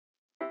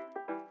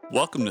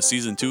Welcome to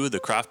Season 2 of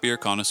the Craft Beer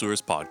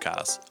Connoisseurs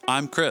Podcast.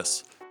 I'm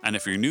Chris, and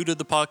if you're new to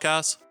the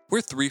podcast,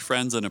 we're three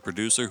friends and a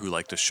producer who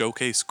like to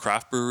showcase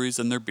craft breweries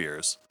and their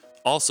beers.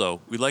 Also,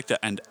 we like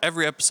to end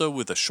every episode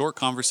with a short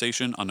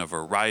conversation on a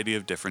variety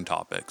of different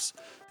topics.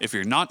 If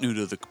you're not new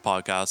to the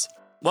podcast,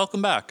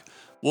 welcome back.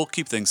 We'll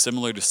keep things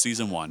similar to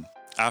Season 1.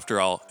 After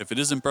all, if it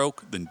isn't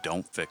broke, then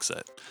don't fix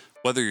it.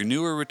 Whether you're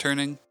new or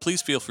returning,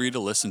 please feel free to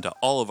listen to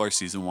all of our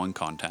Season 1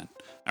 content.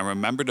 And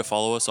remember to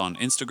follow us on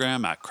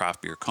Instagram at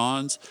Craft Beer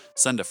Cons,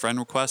 send a friend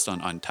request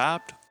on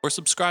Untapped, or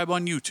subscribe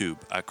on YouTube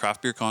at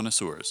Craft Beer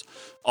Connoisseurs.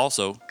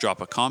 Also,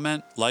 drop a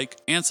comment, like,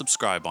 and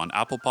subscribe on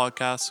Apple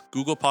Podcasts,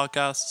 Google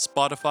Podcasts,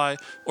 Spotify,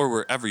 or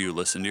wherever you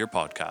listen to your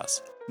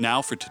podcasts.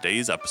 Now for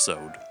today's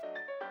episode.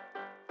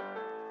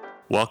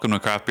 Welcome to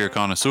Craft Beer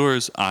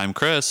Connoisseurs. I'm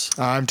Chris.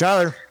 I'm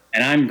Tyler.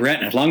 And I'm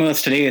Brett. And along with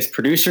us today is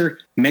producer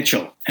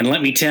Mitchell. And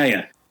let me tell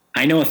you,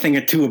 I know a thing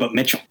or two about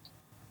Mitchell.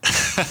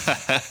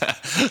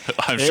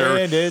 I'm sure.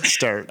 And it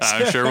starts.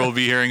 I'm sure we'll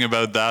be hearing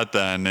about that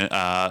then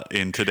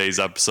in today's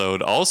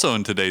episode. Also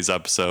in today's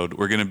episode,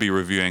 we're going to be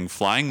reviewing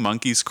Flying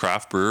Monkeys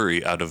Craft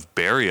Brewery out of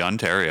Barrie,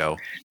 Ontario.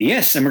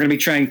 Yes, and we're going to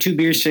be trying two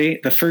beers today.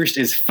 The first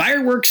is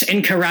Fireworks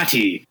and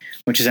Karate,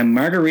 which is a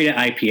margarita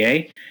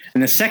IPA.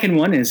 And the second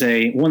one is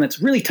one that's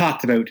really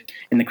talked about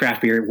in the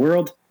craft beer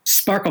world,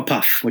 Sparkle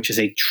Puff, which is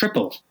a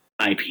triple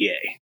IPA.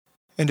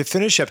 And to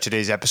finish up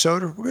today's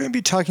episode, we're going to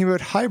be talking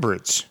about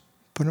hybrids.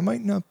 But it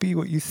might not be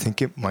what you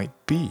think it might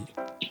be.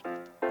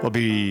 We'll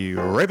be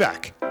right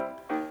back.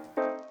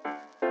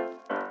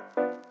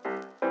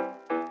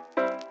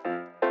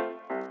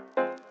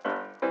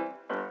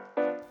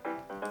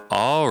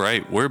 All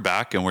right, we're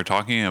back and we're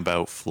talking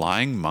about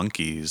Flying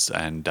Monkeys,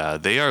 and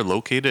they are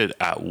located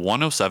at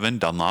 107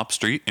 Dunlop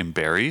Street in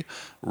Barrie,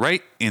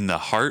 right in the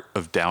heart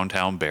of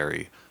downtown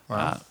Barrie.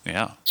 Wow.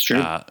 Yeah, it's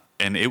true.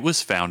 And it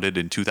was founded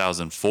in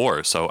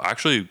 2004, so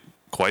actually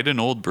quite an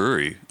old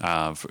brewery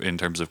in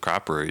terms of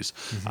craft breweries,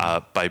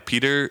 by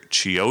Peter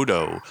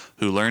Chiodo,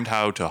 who learned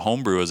how to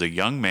homebrew as a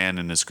young man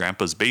in his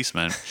grandpa's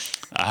basement.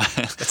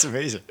 That's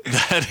amazing.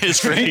 That is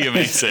pretty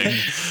amazing.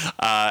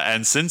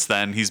 And since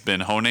then, he's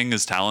been honing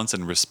his talents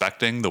and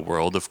respecting the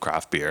world of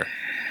craft beer.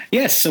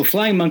 Yes, so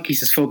Flying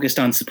Monkeys is focused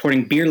on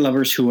supporting beer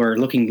lovers who are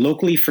looking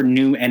locally for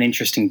new and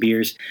interesting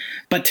beers.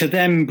 But to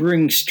them,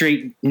 brewing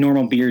straight,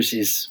 normal beers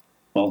is,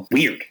 well,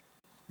 weird.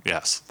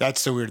 Yes.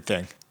 That's the weird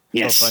thing.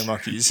 Yes. Flying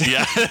Monkeys.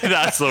 Yeah,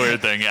 that's the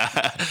weird thing,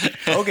 yeah.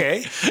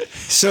 Okay.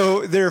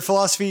 So their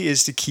philosophy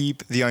is to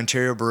keep the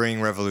Ontario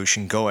brewing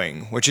revolution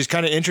going, which is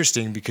kind of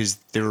interesting because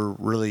they were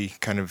really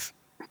kind of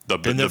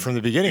been there from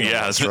the beginning.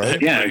 Yeah, almost,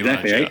 right? Yeah,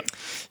 exactly, right? Yeah.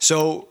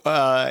 So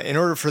in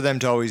order for them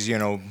to always,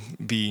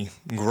 be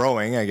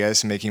growing, I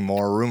guess, and making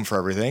more room for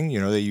everything,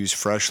 they use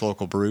fresh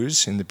local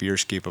brews in the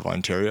beerscape of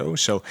Ontario.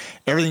 So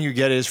everything you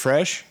get is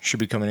fresh,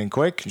 should be coming in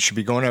quick, and should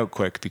be going out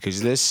quick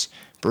because this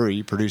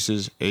brewery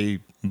produces a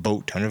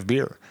boat ton of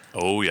beer.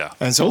 Oh, yeah.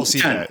 And so Boat we'll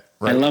see ton. that.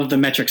 Right? I love the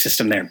metric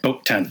system there,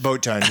 boat ton.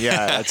 Boat ton,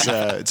 yeah.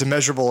 It's a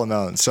measurable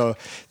amount. So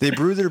they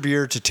brew their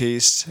beer to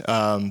taste,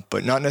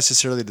 but not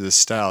necessarily to the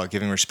style,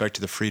 giving respect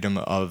to the freedom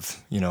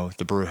of,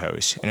 the brew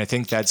house. And I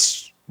think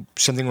that's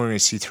something we're going to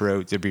see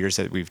throughout the beers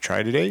that we've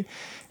tried today,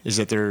 is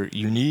that they're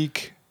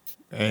unique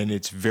and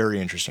it's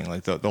very interesting.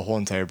 Like the whole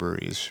entire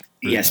brewery is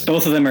really Yes, nice.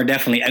 both of them are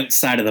definitely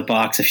outside of the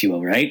box, if you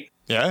will, right?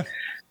 Yeah.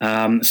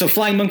 So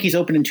Flying Monkeys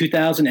opened in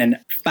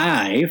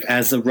 2005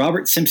 as the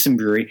Robert Simpson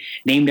Brewery,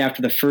 named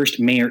after the first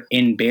mayor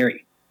in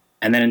Barrie.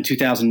 And then in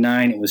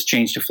 2009, it was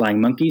changed to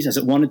Flying Monkeys as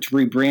it wanted to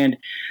rebrand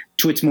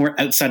to its more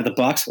outside of the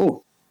box.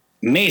 Oh,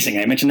 amazing.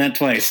 I mentioned that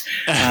twice.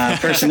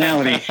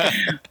 Personality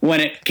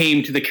when it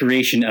came to the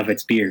creation of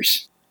its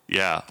beers.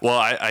 Yeah. Well,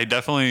 I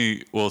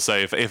definitely will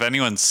say if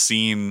anyone's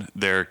seen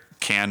their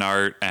can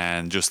art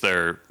and just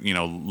their,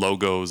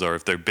 logos, or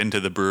if they've been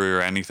to the brewery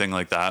or anything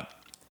like that,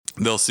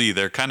 they'll see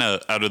they're kind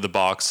of out of the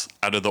box,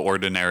 out of the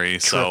ordinary.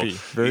 Trippy.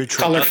 So Very trippy.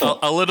 Colorful.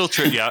 A little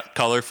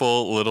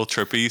colorful, a little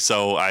trippy.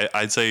 So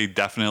I'd say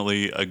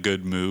definitely a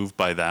good move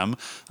by them.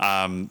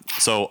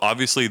 So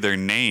obviously their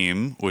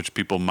name, which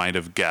people might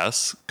have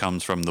guessed,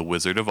 comes from the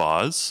Wizard of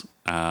Oz,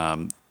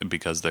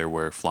 because there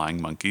were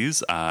flying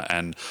monkeys.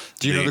 And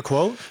Do you know the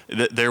quote?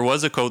 There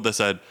was a quote that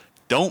said,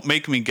 "Don't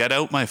make me get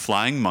out my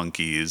flying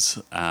monkeys,"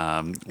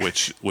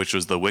 which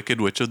was the Wicked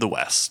Witch of the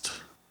West.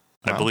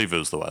 Wow. I believe it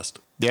was the West.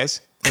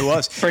 Yes, it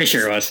was. Pretty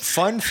sure it was.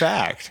 Fun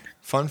fact.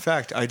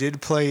 I did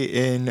play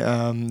in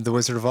The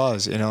Wizard of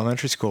Oz in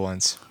elementary school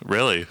once.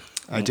 Really?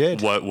 I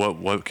did.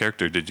 What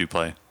character did you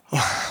play?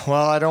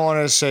 Well, I don't want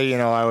to say,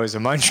 I was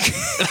a munchkin.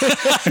 But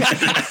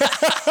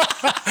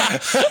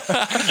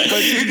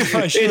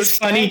It's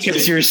funny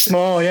because you're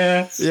small,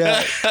 yeah.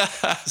 Yeah.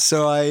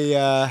 So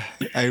I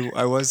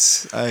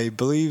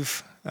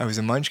believe I was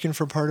a munchkin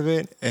for part of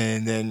it,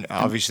 and then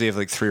obviously I have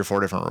like 3 or 4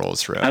 different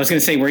roles throughout. I was going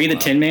to say, were you the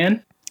Tin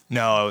Man?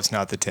 No, I was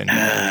not the Tin Man.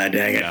 Ah,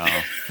 dang it. No.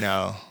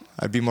 No,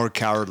 I'd be more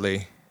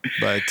cowardly,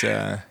 but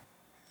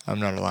I'm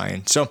not a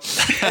lion. So,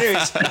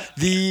 anyways,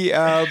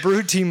 the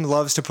brew team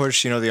loves to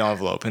push, the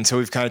envelope. And so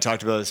we've kind of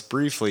talked about this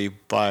briefly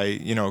by,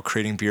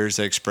 creating beers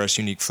that express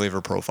unique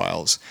flavor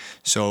profiles.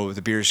 So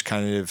the beers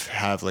kind of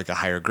have like a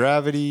higher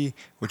gravity,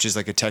 which is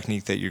like a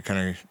technique that you're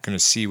kind of going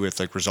to see with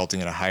like resulting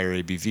in a higher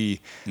ABV,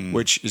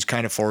 which is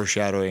kind of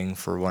foreshadowing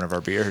for one of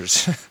our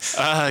beers.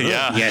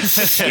 Yeah.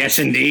 Yes,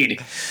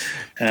 indeed.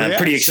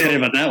 Pretty excited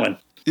about that one.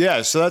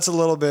 Yeah, so that's a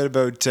little bit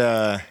about,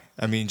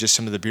 just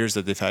some of the beers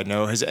that they've had.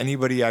 Now, has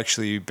anybody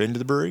actually been to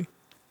the brewery?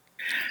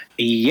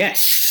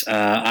 Yes,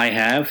 I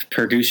have.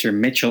 Producer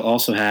Mitchell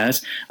also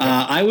has.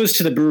 I was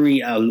to the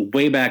brewery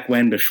way back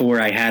when, before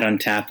I had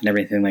Untapped and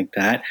everything like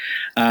that.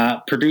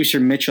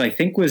 Producer Mitchell, I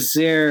think, was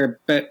there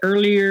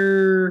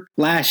earlier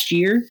last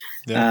year,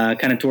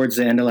 kind of towards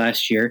the end of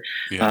last year.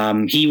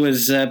 Yeah. He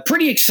was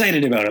pretty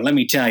excited about it, let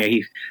me tell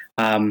you.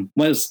 He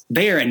was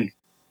there and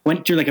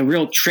went through like a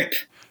real trip.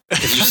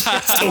 It's just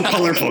so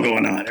colorful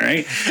going on,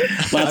 right?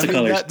 Lots of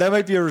colors. That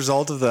might be a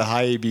result of the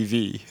high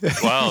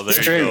ABV. Wow, there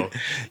you go.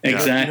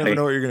 Exactly. You never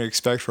know what you're going to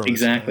expect from it.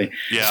 Exactly.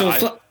 Yeah.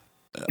 So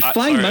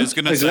I was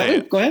going to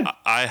say, go ahead.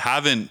 I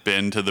haven't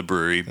been to the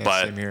brewery,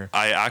 but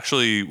I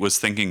actually was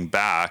thinking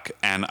back,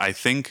 and I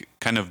think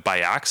kind of by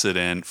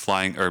accident,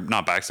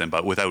 not by accident,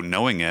 but without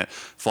knowing it,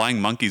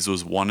 Flying Monkeys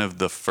was one of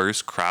the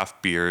first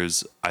craft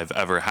beers I've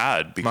ever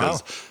had,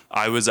 because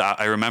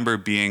I remember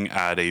being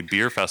at a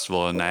beer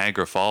festival in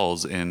Niagara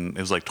Falls it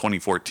was like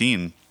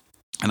 2014.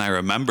 And I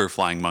remember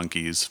Flying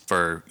Monkeys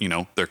for,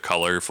 their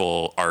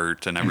colorful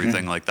art and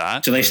everything like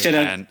that. So they stood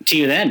out to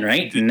you then,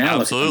 right?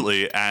 Now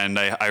absolutely. And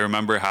I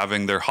remember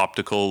having their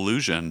Optical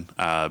Illusion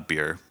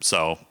beer.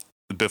 So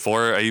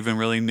before I even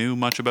really knew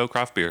much about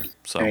craft beer.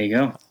 So there you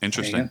go.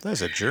 Interesting.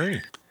 That's a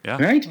journey. Yeah.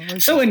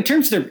 Right. So in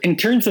terms of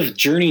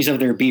journeys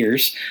of their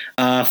beers,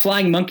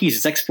 Flying Monkeys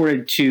is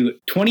exported to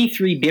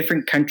 23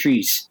 different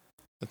countries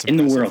in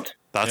the world.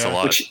 That's a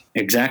lot. Which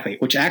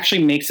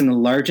actually makes them the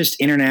largest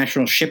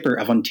international shipper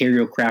of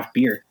Ontario craft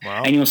beer.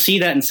 Wow. And you'll see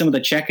that in some of the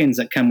check-ins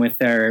that come with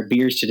our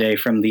beers today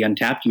from the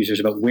Untapped users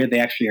about where they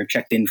actually are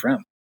checked in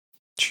from.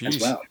 Jeez.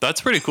 As well.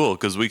 That's pretty cool,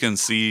 because we can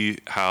see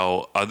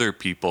how other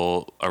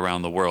people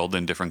around the world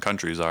in different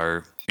countries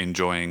are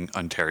enjoying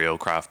Ontario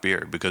craft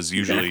beer, because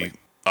usually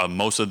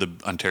most of the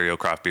Ontario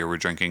craft beer we're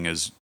drinking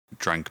is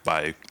drank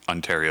by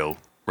Ontario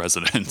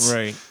residents.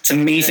 Right. It's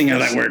amazing how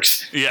that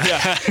works.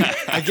 Yeah.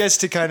 I guess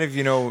to kind of,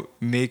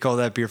 make all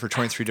that beer for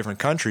 23 different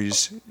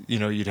countries,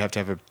 you'd have to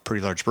have a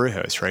pretty large brew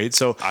house, right?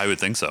 So I would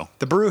think so.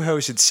 The brew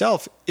house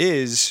itself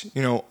is,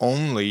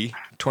 only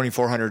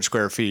 2,400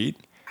 square feet,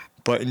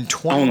 but in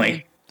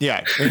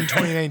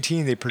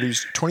 2019 they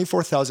produced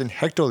 24,000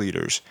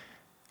 hectoliters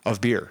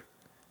of beer.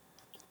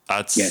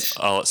 That's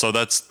so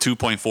that's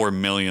 2.4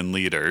 million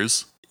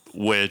liters,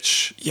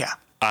 which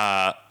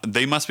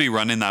they must be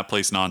running that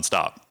place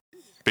nonstop.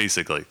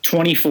 Basically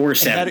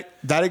 24/7.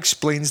 That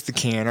explains the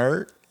can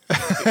art.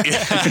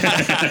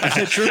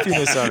 The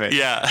trippiness of it.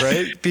 Yeah.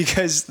 Right?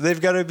 Because they've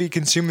got to be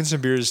consuming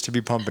some beers to be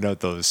pumping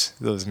out those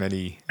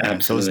many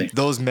Absolutely.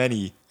 those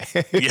many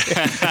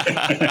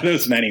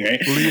those many,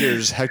 right?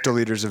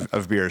 hectoliters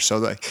of beer.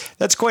 So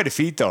that's quite a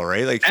feat though,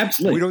 right? Like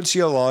absolutely. We don't see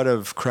a lot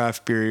of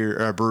craft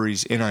beer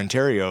breweries in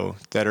Ontario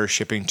that are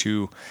shipping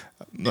to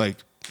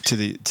to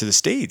the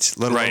States,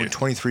 let alone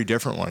 23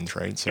 different ones,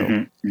 right?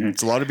 So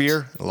it's a lot of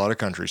beer, a lot of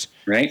countries.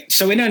 Right.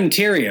 So in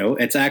Ontario,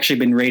 it's actually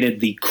been rated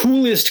the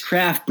coolest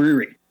craft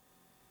brewery.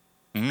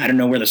 I don't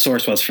know where the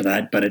source was for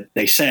that, but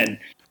they said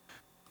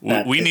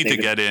we need to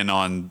get in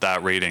on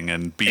that rating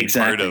and be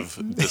part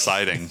of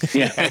deciding.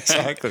 Yeah,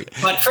 exactly.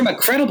 But from a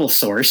credible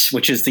source,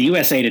 which is the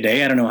USA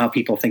Today, I don't know how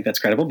people think that's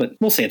credible, but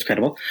we'll say it's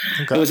credible.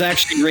 Okay. It was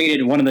actually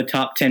rated one of the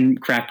top 10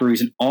 craft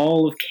breweries in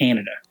all of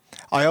Canada.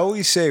 I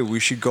always say we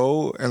should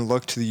go and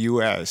look to the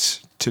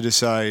U.S. to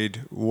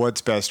decide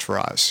what's best for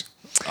us.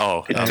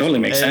 Oh, it totally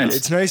makes sense.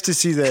 It's nice to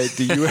see that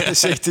the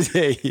USA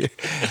Today,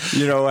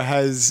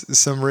 has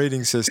some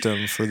rating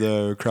system for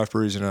the craft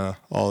breweries in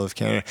all of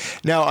Canada.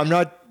 Now, I'm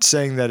not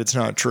saying that it's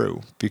not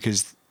true,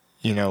 because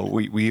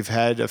we've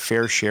had a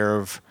fair share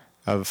of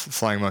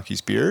Flying Monkeys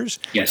beers.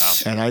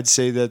 Yes, and I'd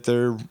say that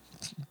they're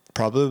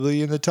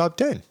probably in the top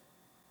 10.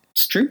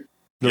 It's true.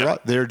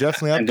 They're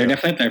definitely up there. They're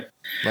definitely up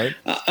there.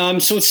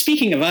 Right. So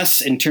speaking of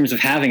us, in terms of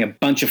having a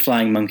bunch of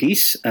Flying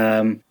Monkeys,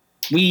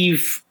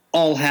 we've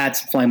all had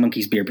some Flying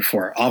Monkeys beer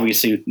before.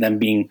 Obviously, them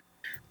being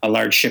a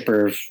large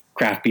shipper of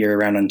craft beer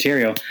around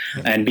Ontario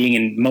and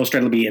being most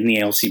readily in the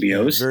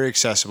LCBOs. Very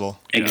accessible.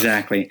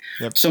 Exactly.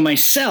 Yep. So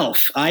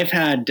myself, I've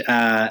had,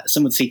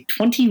 some would say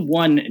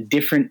 21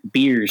 different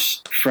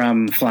beers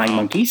from Flying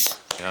Monkeys.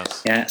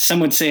 Yes. Yeah. Some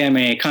would say I'm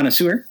a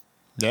connoisseur.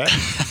 Yeah.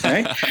 All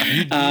right.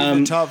 You'd be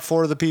the top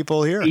 4 of the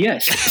people here.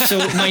 Yes.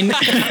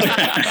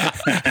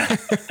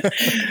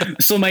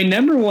 So my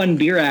number one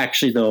beer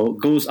actually, though,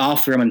 goes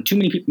off the rim, and too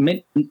many people,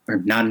 or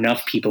not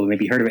enough people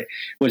maybe heard of it,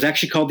 was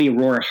actually called the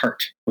Aurora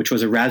Heart, which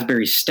was a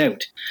raspberry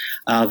stout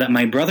that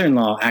my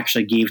brother-in-law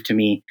actually gave to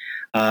me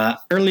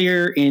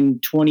earlier in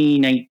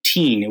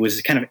 2019. It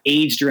was kind of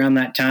aged around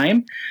that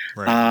time.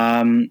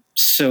 Right.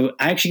 So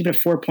I actually give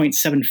it a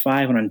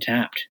 4.75 on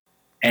Untapped.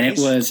 And it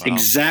was Wow.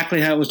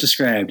 exactly how it was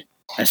described: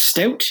 a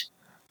stout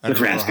with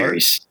Under a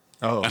raspberries.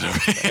 Oh,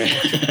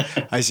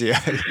 I see.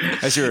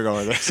 I see where you're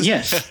going with this.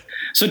 Yes.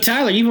 So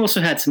Tyler, you've also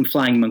had some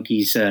Flying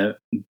Monkeys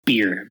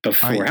beer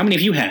before. How many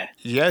have you had?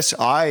 Yes,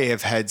 I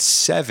have had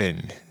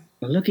 7.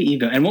 Well, look at you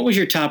go. And what was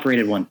your top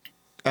rated one?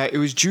 It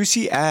was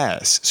Juicy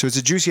Ass. So it's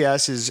a Juicy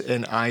Ass is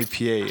an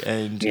IPA,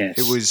 and Yes.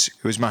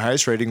 it was my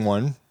highest rating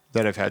one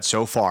that I've had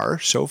so far.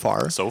 So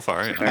far,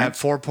 yeah. At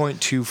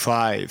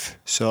 4.25.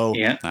 So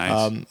Yeah.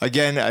 Nice.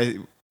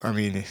 again, I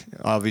mean,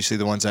 obviously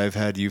the ones I've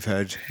had, you've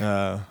had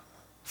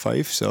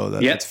 5, so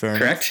that's fair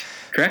enough.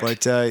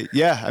 Correct. But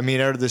yeah, I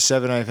mean, out of the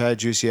 7 I've had,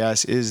 Juicy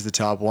Ass is the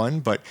top one.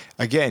 But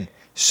again,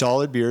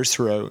 solid beers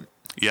throughout.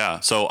 Yeah,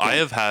 so I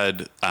have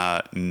had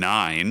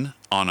 9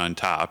 on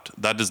Untapped.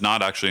 That does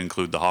not actually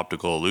include the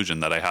Optical Illusion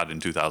that I had in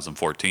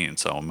 2014.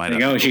 So I might There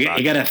you have go. to You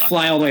back got to on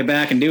fly all the way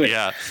back and do it.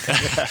 Yeah.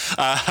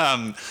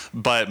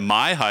 But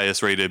my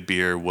highest rated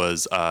beer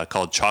was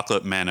called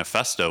Chocolate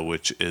Manifesto,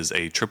 which is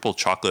a triple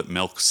chocolate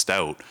milk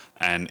stout.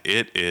 And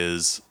it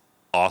is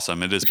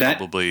awesome. It is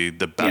probably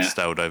the best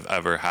stout I've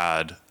ever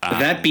had.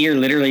 That beer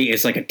literally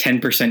is like a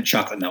 10%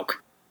 chocolate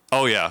milk.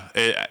 Oh, yeah.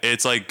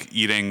 It's like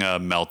eating a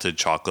melted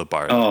chocolate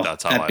bar. Oh,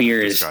 that's how that I beer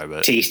would is describe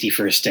it. tasty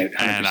for a stout.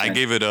 100%. And I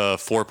gave it a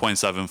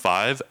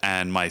 4.75.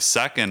 And my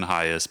second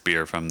highest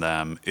beer from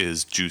them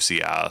is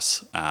Juicy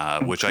Ass,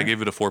 which I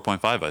gave it a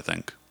 4.5, I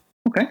think.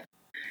 Okay.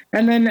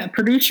 And then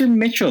producer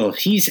Mitchell,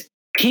 he's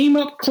came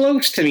up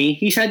close to me.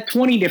 He's had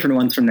 20 different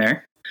ones from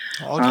there.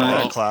 I'll give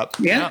that a clap.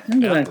 Yeah, I'll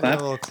give that a A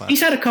little clap. clap.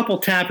 He's had a couple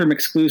taproom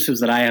exclusives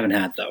that I haven't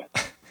had, though.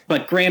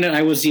 But granted,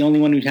 I was the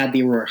only one who had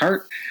the Aurora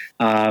Heart.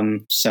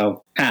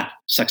 So,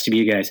 sucks to be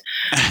you guys.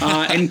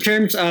 In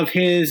terms of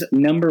his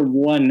number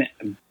one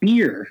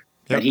beer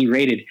that he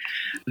rated,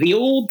 the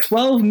old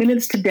 12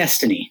 Minutes to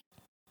Destiny.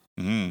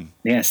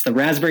 Yes, the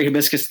raspberry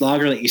hibiscus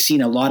lager that you see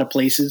in a lot of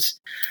places.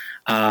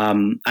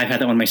 I've had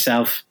that one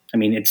myself. I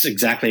mean, it's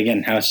exactly,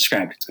 again, how it's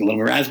described. It's a little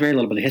bit of raspberry, a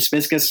little bit of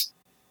hibiscus,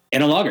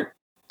 and a lager.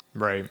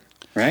 Right.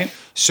 Right?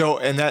 So,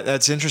 and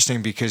that's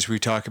interesting because we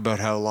talk about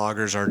how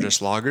lagers are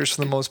just lagers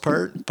for the most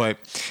part. But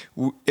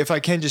if I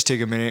can just take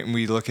a minute and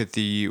we look at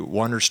the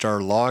Wonder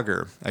Star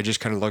lager, I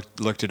just kind of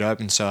looked it up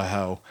and saw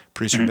how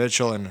producer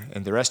Mitchell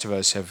and the rest of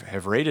us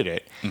have rated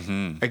it.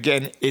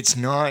 Again, it's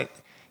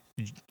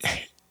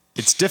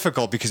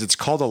difficult because it's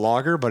called a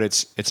lager, but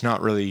it's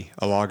not really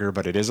a lager,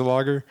 but it is a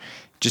lager,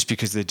 just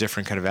because of the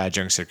different kind of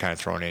adjuncts that are kind of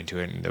thrown into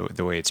it and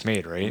the way it's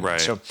made, right?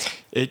 Right. So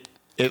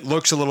it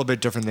looks a little bit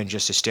different than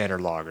just a standard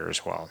lager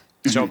as well.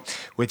 So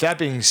with that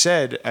being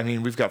said, I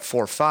mean, we've got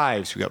 4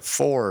 5s, we've got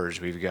 4s,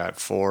 we've got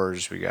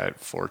 4s, we got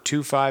 4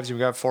 2.5s, and we've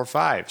got 4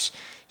 5s.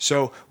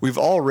 So we've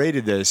all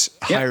rated this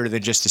higher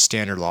than just a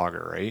standard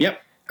lager, right?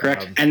 Yep.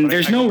 Correct. And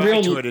there's no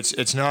real to it.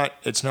 It's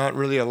not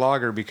really a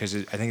lager because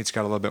I think it's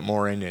got a little bit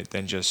more in it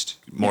than just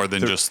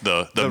just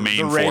the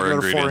main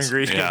regular 4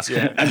 ingredients.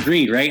 Yeah.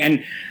 Agreed, right?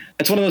 And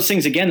that's one of those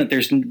things, again, that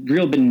there's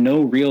been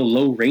no real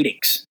low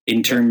ratings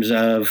in terms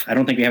of, I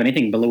don't think we have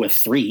anything below a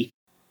 3,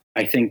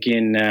 I think,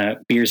 in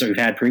beers that we've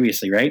had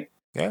previously, right?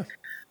 Yeah.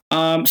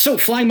 So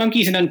Flying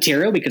Monkeys in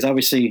Ontario, because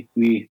obviously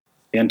the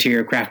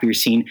Ontario craft beer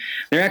scene,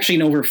 they're actually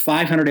in over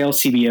 500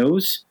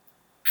 LCBOs,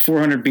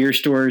 400 beer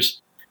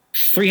stores,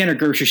 300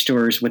 grocery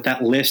stores, with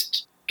that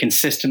list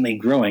consistently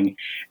growing.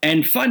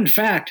 And fun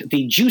fact,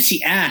 the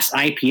Juicy Ass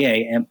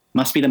IPA, and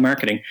must be the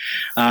marketing,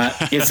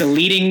 is the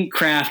leading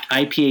craft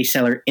IPA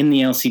seller in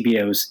the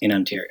LCBOs in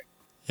Ontario.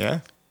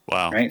 Yeah.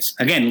 Wow. Right? So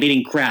again,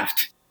 leading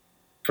craft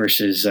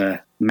versus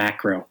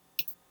macro,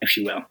 if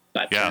you will.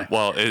 But Yeah,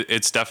 well,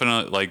 it's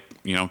definitely like,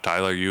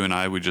 Tyler, you and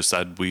I, we just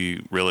said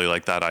we really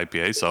like that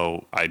IPA,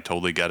 so I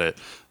totally get it.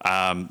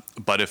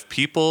 But if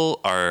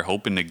people are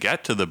hoping to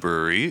get to the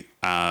brewery,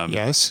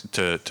 Yes.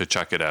 to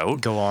check it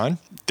out, Go on.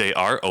 they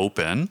are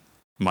open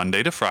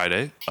Monday to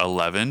Friday,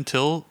 11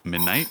 till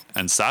midnight,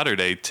 and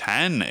Saturday,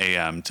 10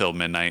 a.m. till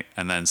midnight,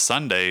 and then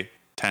Sunday,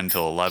 10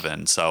 till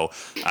 11. So,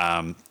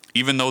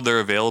 even though they're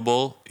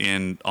available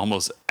in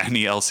almost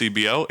any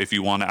LCBO, if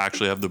you want to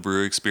actually have the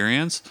brewery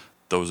experience,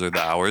 those are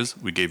the hours.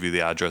 We gave you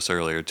the address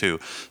earlier too.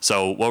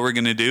 So what we're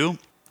going to do,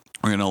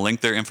 we're going to link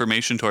their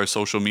information to our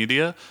social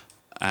media,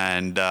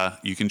 and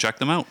you can check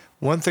them out.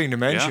 One thing to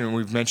mention, Yeah. and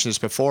we've mentioned this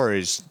before,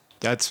 is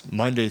that's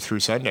Monday through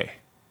Sunday.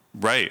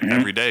 Right,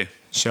 every day.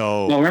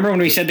 So, well, remember when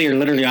we said they were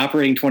literally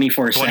operating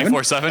 24/7?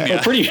 24/7, yeah.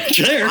 Well, pretty much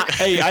there.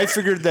 hey, I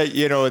figured that,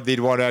 they'd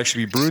want to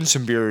actually be brewing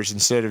some beers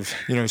instead of,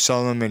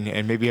 selling them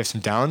and maybe have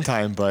some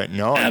downtime, but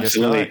no, I guess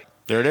Absolutely. not.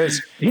 There it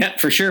is. Yeah,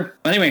 for sure.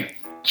 Anyway,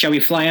 shall we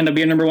fly on to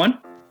beer number 1?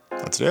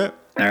 That's it.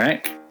 All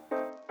right.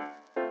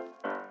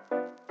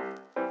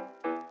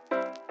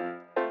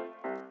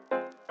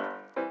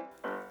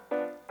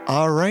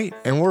 All right,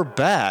 and we're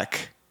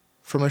back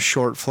from a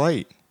short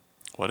flight.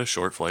 What a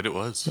short flight it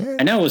was.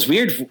 I know, it was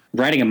weird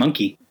riding a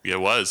monkey. It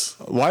was.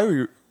 Why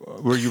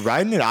were you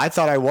riding it? I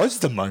thought I was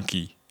the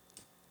monkey.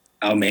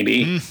 Oh,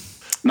 maybe.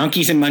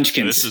 Monkeys and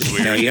munchkins. This is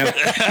weird.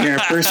 You're a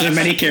person of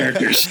many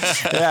characters.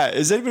 Yeah.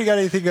 Has anybody got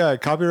anything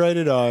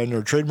copyrighted on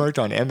or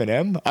trademarked on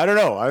M&M? I don't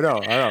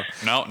know.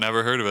 No,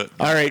 never heard of it.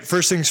 All right.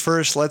 First things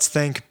first, let's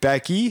thank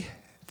Becky.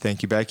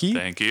 Thank you, Becky.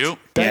 Thank you.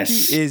 Becky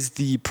Yes. is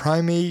the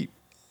primate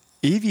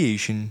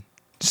aviation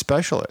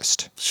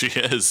specialist. She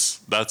is.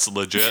 That's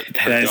legit.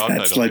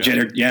 That's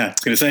legit. Yeah, I was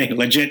going to say,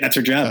 legit, that's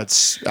her job.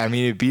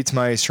 It beats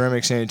my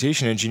ceramic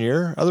sanitation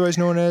engineer, otherwise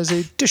known as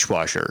a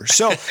dishwasher.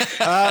 So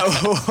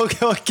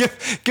we'll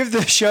give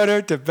the shout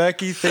out to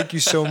Becky. Thank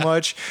you so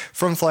much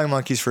from Flying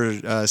Monkeys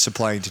for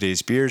supplying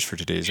today's beers for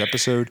today's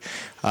episode.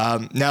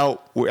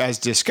 Now, as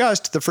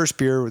discussed, the first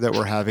beer that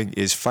we're having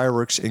is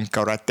Fireworks in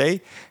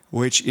Karate,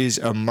 which is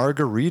a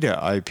margarita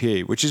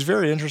IPA, which is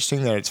very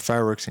interesting that it's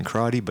Fireworks and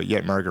Karate, but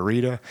yet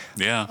margarita.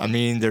 Yeah. I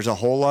mean, there's a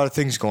whole lot of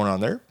things going on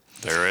there.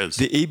 There is.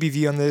 The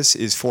ABV on this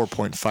is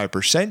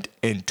 4.5%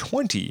 and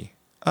 20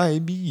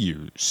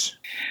 IBUs.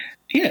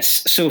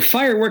 Yes. So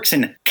Fireworks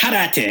and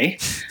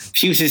Karate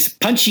fuses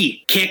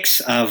punchy kicks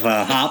of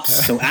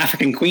hops. So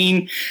African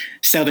Queen,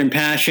 Southern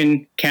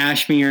Passion,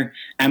 Cashmere,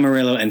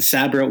 Amarillo, and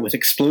Sabro with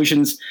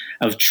explosions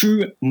of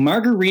true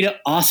margarita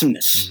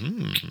awesomeness.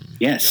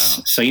 Yes.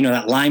 Yeah. So,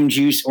 that lime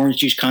juice, orange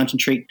juice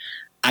concentrate,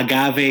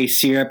 agave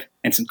syrup,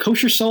 and some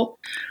kosher salt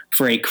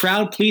for a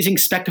crowd-pleasing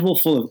spectacle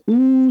full of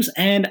oohs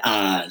and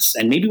ahs.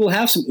 And maybe we'll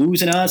have some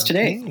oohs and ahs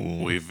today.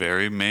 We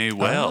very may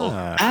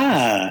well.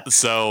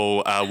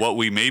 So what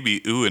we may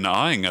be ooh and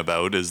ahing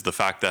about is the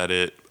fact that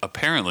it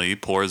apparently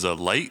pours a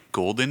light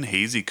golden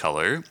hazy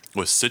color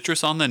with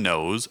citrus on the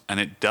nose, and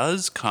it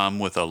does come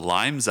with a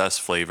lime zest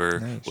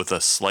flavor with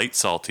a slight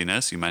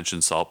saltiness. You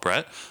mentioned salt,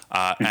 Brett.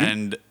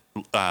 And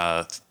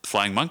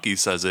Flying Monkey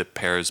says it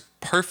pairs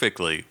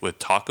perfectly with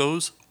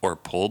tacos or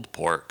pulled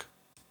pork,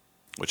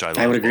 which I love.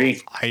 I would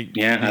agree. I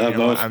love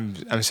both.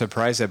 I'm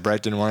surprised that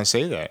Brett didn't want to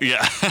say that. Yeah.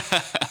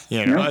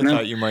 I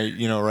thought you might,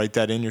 write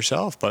that in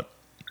yourself, but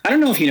I don't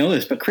know if you know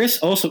this, but Chris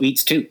also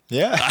eats too.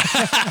 yeah.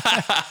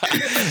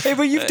 Hey,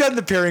 but you've done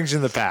the pairings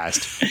in the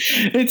past.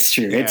 It's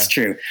true. Yeah. It's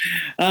true.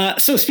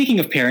 So speaking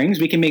of pairings,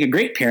 we can make a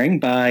great pairing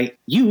by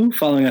you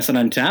following us on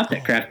Untapped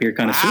at Craft Beer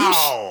Connoisseurs.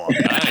 Wow.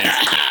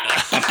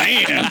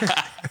 Bam.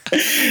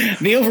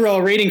 The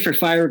overall rating for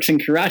Fireworks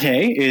and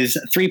Karate is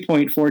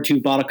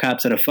 3.42 bottle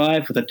caps out of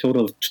 5 with a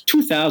total of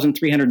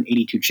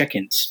 2,382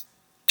 check-ins.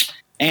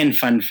 And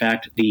fun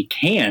fact, the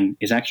can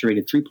is actually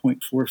rated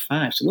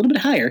 3.45, so a little bit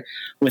higher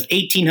with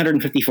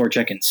 1,854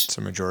 check-ins. It's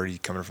a majority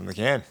coming from the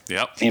can.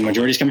 Yep. And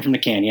majority's coming from the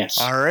can, yes.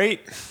 All right.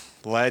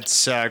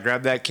 Let's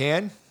grab that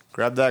can,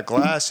 grab that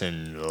glass,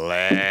 and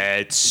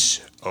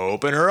let's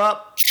open her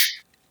up.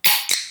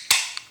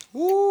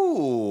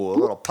 Ooh, a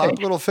little pop,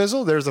 little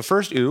fizzle. There's the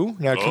first ooh.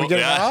 Now, can we get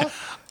an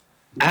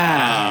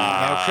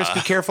Now, Chris, be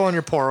careful on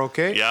your pour,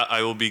 okay? Yeah,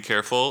 I will be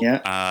careful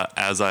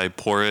as I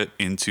pour it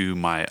into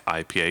my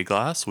IPA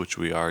glass, which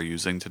we are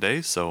using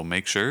today. So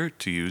make sure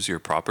to use your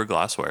proper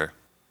glassware.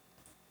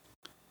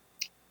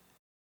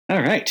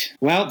 All right.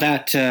 Well,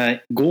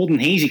 that golden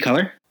hazy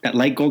color, that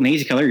light golden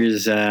hazy color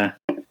is,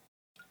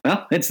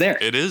 it's there.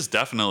 It is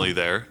definitely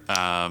there.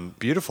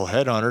 Beautiful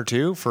head on her,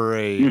 too, for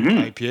a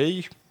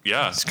IPA.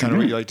 Yeah. It's kind of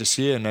what you like to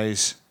see, a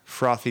nice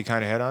frothy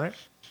kind of head on it.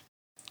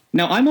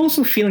 Now, I'm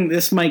also feeling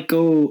this might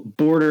go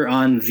border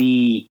on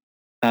the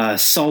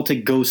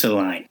salted Gosa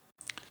line.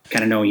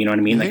 Kind of know, you know what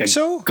I mean? Like a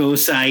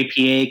Gosa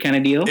IPA kind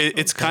of deal.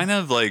 It's kind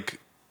of like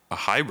a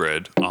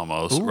hybrid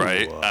almost,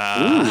 right?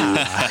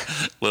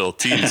 Little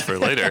tease for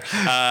later.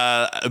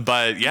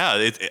 But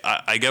yeah,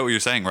 I get what you're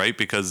saying, right?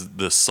 Because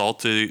the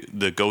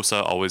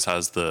Gosa always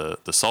has the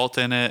salt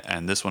in it,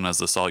 and this one has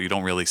the salt. You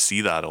don't really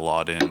see that a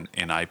lot in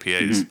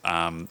IPAs.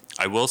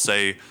 I will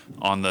say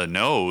on the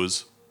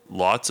nose,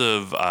 lots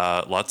of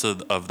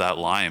that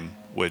lime,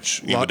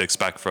 which you would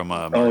expect from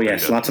a margarita. Oh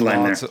yes, lots of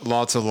lime there.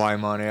 Lots of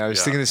lime on it. I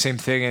was thinking the same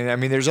thing, and I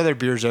mean, there's other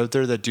beers out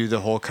there that do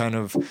the whole kind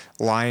of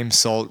lime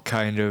salt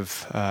kind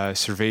of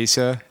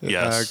cerveza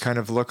kind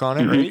of look on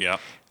it, right? Yeah.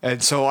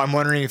 And so I'm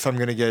wondering if I'm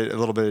going to get a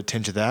little bit of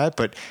tinge of that,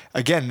 but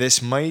again,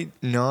 this might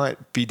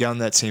not be down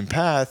that same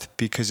path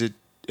because it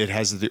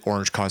has the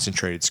orange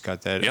concentrate. It's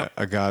got that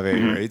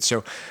agave, right?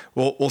 So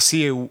we'll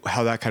see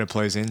how that kind of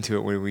plays into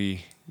it when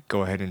we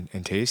go ahead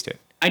and taste it.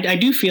 I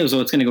do feel as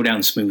though it's going to go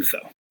down smooth,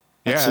 though.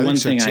 That's the one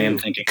thing I am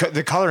thinking.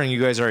 The coloring,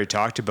 you guys already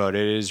talked about.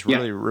 It is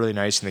really, really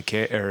nice in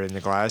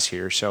the glass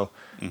here. So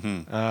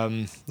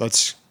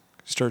let's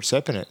start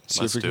sipping it.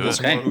 See if we can get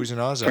some more oohs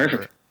and ahs out of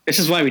it. This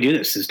is why we do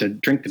this, is to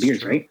drink the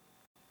beers, right?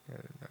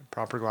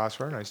 Proper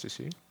glassware. Nice to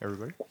see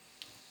everybody.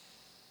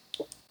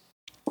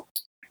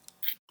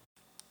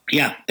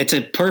 Yeah, it's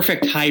a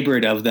perfect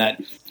hybrid of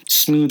that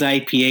smooth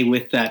IPA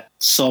with that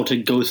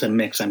salted Gosa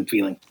mix I'm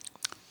feeling.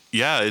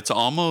 Yeah, it's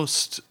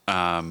almost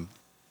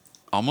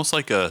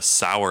like a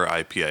sour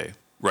IPA,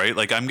 right?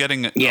 Like I'm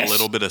getting a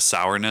little bit of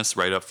sourness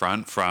right up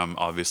front from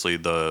obviously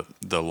the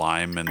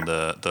lime and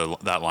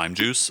that lime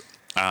juice,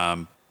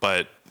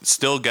 but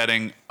still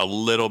getting a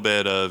little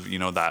bit of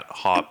that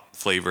hop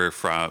flavor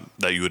from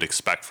that you would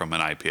expect from an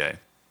IPA.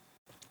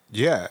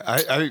 Yeah,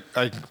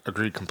 I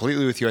agree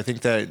completely with you. I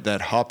think that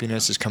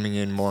hoppiness is coming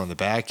in more on the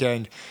back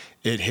end.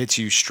 It hits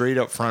you straight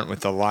up front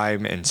with the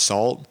lime and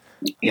salt.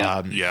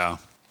 Yeah. Yeah.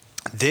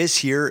 This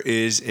here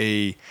is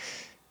a,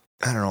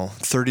 I don't know,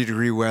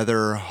 30-degree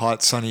weather,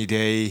 hot sunny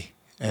day,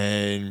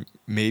 and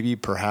maybe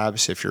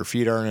perhaps if your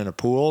feet aren't in a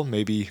pool,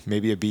 maybe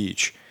a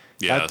beach.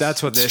 Yes.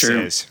 That's what this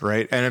true. is,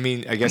 right? And I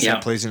mean, I guess Yeah.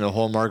 that plays into the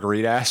whole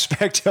margarita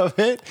aspect of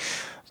it.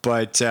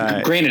 But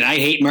Granted, I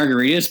hate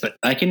margaritas, but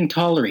I can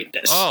tolerate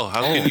this. Oh,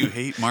 how can you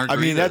hate margaritas? I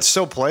mean, that's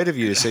so polite of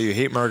you to say you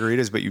hate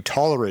margaritas, but you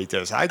tolerate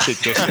this. I think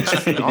this is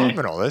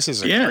phenomenal. This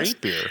is a Yes.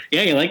 great beer.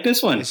 Yeah, you like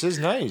this one? This is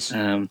nice.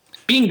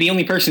 Being the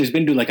only person who's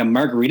been to like a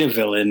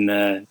Margaritaville in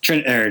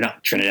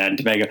not Trinidad and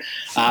Tobago.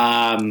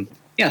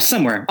 Yeah,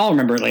 somewhere. I'll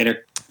remember it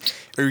later.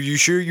 Are you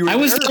sure you were I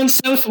was there? down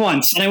south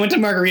once, and I went to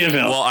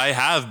Margaritaville. Well, I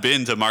have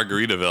been to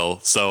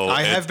Margaritaville, so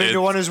I have been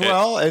to one as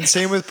well, and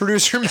same with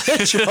producer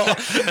Mitchell.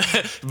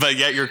 But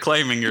yet you're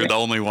claiming you're the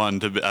only one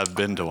to have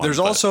been to one. There's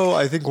but also,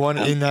 I think, one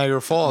in Niagara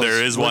Falls.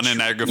 there is one in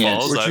Niagara Yes.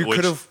 Falls Which you which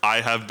could've-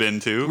 I have been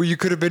to. Well, you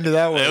could have been to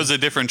that one. It was a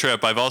different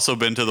trip. I've also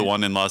been to the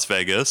one in Las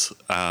Vegas.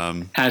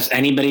 Has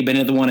anybody been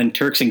to the one in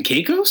Turks and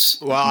Caicos?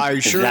 well, I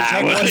sure as That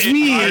heck was was.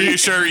 me. Are you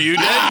sure you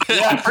did?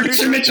 Yeah,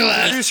 producer Mitchell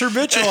has. Producer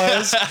Mitchell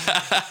has.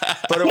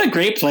 But What a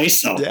great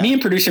place, though. Yeah. Me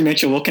and producer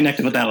Mitchell will connect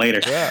about that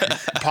later. yeah,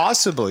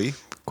 possibly,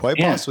 quite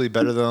Yeah. possibly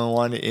better than the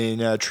one in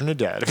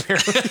Trinidad,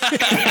 apparently.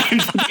 I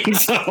think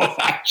so,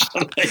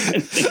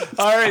 actually.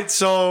 All right,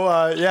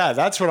 so yeah,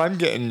 that's what I'm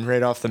getting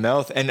right off the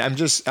mouth, and I'm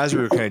just, as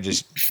we were kind of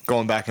just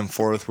going back and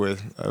forth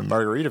with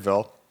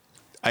Margaritaville,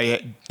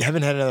 I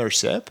haven't had another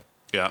sip,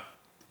 Yeah.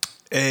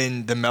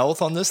 and the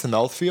mouth on this, the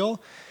mouthfeel,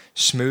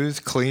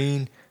 smooth,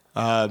 clean,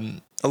 a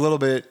little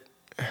bit,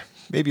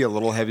 maybe a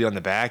little heavy on the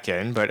back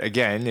end, but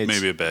again, it's,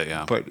 Maybe a bit,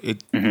 yeah. but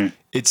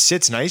it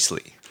sits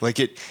nicely, like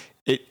it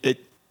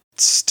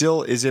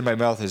still is in my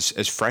mouth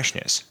as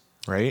freshness,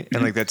 right,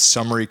 and like that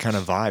summery kind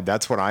of vibe.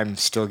 That's what I'm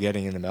still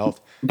getting in the mouth.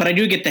 But I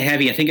do get the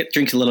heavy. I think it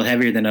drinks a little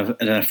heavier than a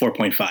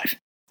 4.5.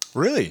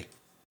 Really?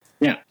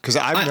 Yeah. Because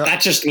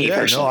That's just me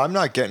personally. No, I'm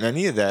not getting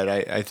any of that.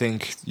 I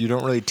think you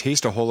don't really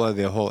taste a whole lot of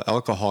the whole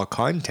alcohol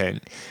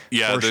content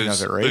Yeah, portion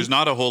there's, of it, right? there's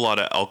not a whole lot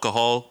of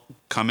alcohol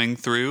coming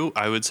through,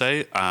 I would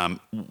say.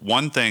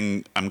 One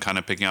thing I'm kind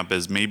of picking up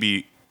is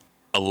maybe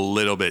a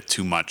little bit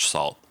too much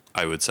salt,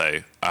 I would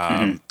say.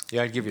 Yeah,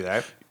 I'd give you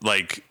that.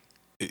 Like,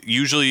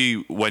 usually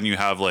when you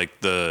have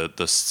like the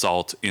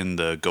salt in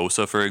the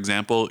Gosa, for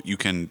example, you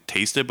can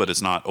taste it, but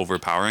it's not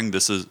overpowering.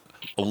 This is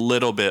a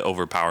little bit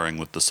overpowering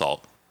with the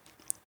salt.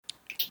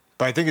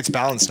 But I think it's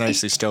balanced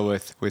nicely still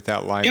with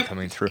that lime Yep.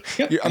 coming through.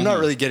 Yep. I'm not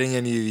really getting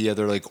any of the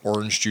other like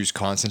orange juice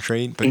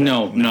concentrate. But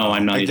No,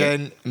 I'm not either.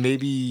 again,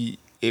 maybe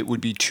it would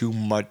be too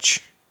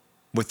much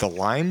with the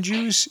lime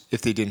juice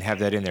if they didn't have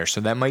that in there. So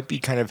that might be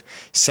kind of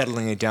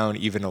settling it down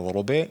even a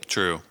little bit.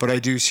 True. But I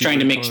do see Trying where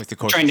to you're make, going with the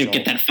kosher trying to salt.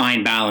 get that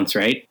fine balance,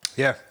 right?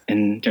 Yeah.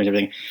 In terms of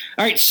everything.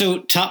 All right, so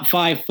top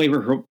 5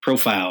 flavor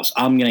profiles.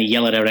 I'm going to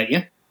yell it out at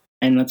you,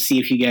 and let's see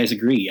if you guys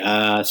agree.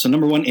 So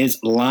number 1 is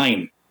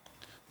lime.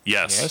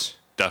 Yes.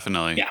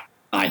 Definitely. Yeah,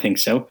 I think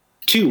so.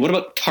 2, what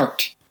about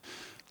tart?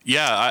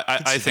 Yeah,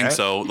 I see think that.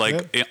 so.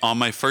 Like Yeah. on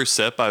my first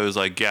sip, I was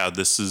like, yeah,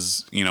 this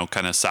is,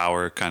 kind of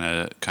sour, kind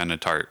of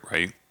tart,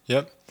 right?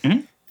 Yep.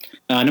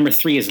 Number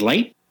 3 is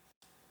light.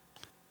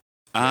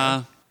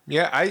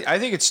 Yeah, I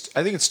think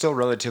it's still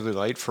relatively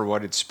light for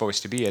what it's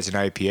supposed to be as an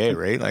IPA,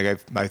 right? Like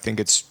I think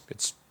it's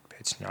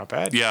not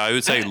bad. Yeah, I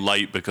would say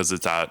light because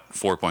it's at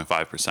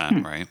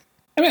 4.5%, right?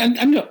 I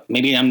mean,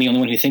 maybe I'm the only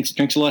one who thinks it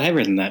drinks a lot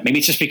heavier than that. Maybe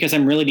it's just because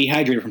I'm really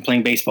dehydrated from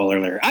playing baseball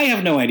earlier. I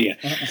have no idea.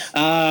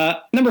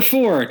 Number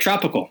 4,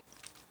 tropical.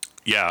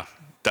 Yeah,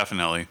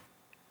 definitely.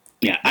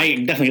 Yeah, I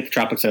definitely get the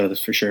tropics out of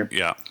this for sure.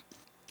 Yeah.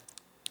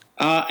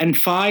 And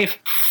 5,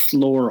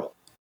 floral.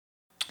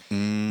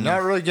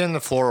 Not really getting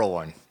the floral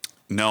one.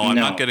 No, I'm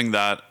No. not getting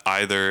that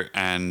either.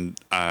 And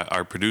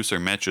our producer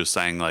Mitch was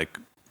saying like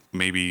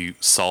maybe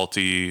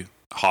salty,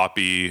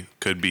 hoppy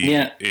could be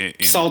Yeah,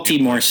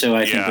 salty more so.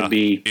 I think would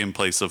be in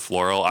place of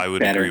floral. I would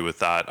better. agree with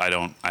that. I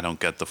don't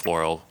get the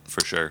floral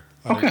for sure.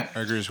 Okay. I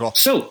agree as well.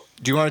 So.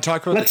 Do you want to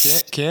talk about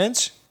Let's- the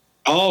cans?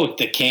 Oh,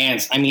 the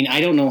cans. I mean,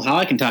 I don't know how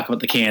I can talk about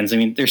the cans. I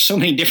mean, there's so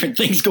many different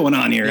things going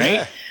on here,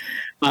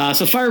 right?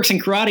 So Fireworks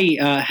and Karate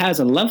has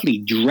a lovely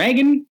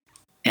dragon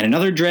and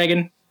another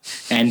dragon,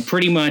 and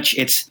pretty much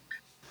it's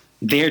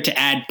there to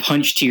add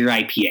punch to your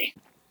IPA,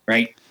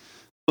 right?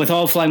 With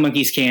all Flying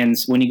Monkeys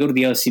cans, when you go to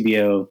the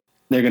LCBO,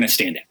 they're going to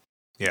stand out.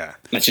 Yeah.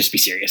 Let's just be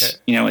serious.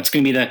 It's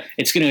going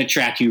to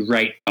attract you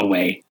right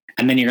away,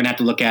 and then you're going to have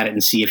to look at it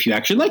and see if you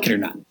actually like it or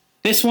not.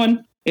 This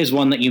one is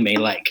one that you may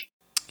like.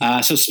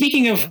 So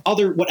speaking of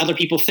what other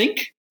people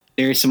think,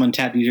 there is some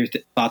Untapped user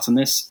thoughts on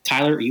this.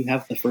 Tyler, you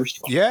have the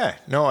first one. Yeah,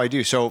 no, I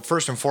do. So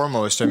first and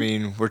foremost, I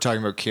mean, we're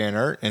talking about can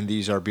art, and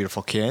these are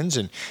beautiful cans,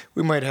 and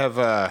we might have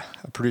a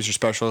producer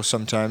special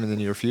sometime in the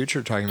near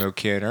future talking about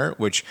can art,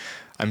 which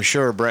I'm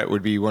sure, Brett,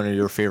 would be one of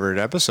your favorite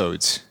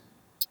episodes.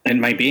 It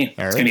might be.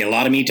 It's going to be a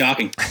lot of me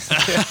talking.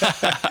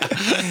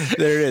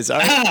 There it is. All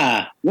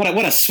right.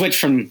 What a switch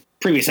from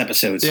previous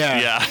episodes.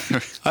 Yeah.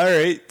 All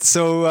right.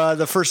 So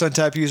the first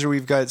Untapped user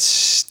we've got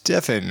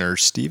Steven.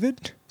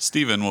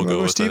 Steven will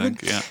go with Steven? I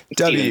think. Yeah.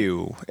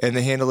 W. And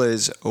the handle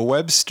is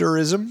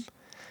Websterism.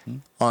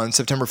 On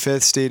September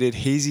 5th, stated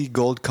hazy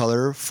gold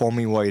color,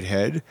 foamy white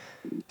head,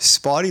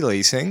 spotty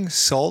lacing,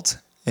 salt,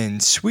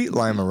 and sweet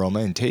lime aroma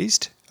and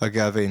taste,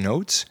 agave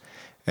notes.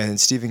 And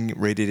Stephen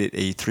rated it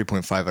a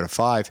 3.5 out of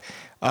 5.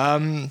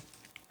 I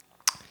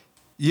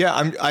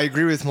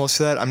agree with most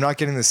of that. I'm not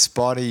getting the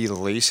spotty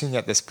lacing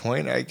at this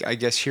point. I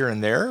guess here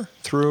and there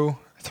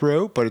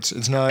throughout, but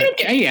it's not.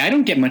 I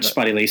don't get much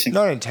spotty lacing.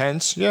 Not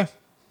intense. Yeah.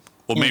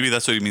 Well, maybe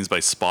that's what he means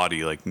by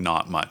spotty, like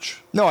not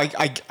much. No,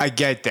 I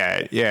get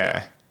that.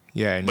 Yeah.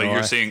 Yeah, but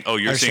you're seeing no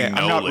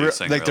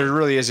lacing. There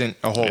really isn't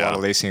a whole lot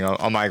of lacing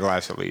on my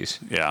glass, at least.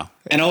 Yeah,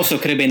 and also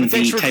could have been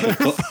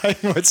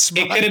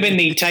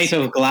the type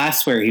of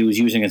glassware he was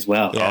using as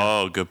well. Yeah.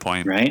 Oh, good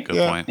point. Right?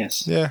 Good point.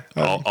 Yes. Yeah.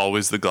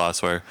 Always the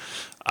glassware.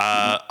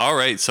 All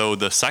right. So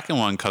the second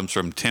one comes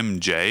from Tim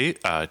J.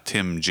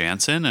 Tim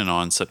Jansen, and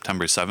on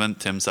September 7th,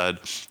 Tim said,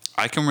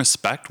 "I can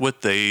respect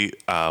what they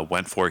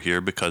went for here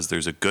because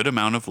there's a good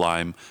amount of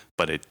lime,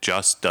 but it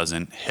just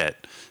doesn't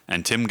hit."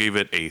 And Tim gave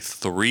it a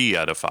 3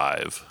 out of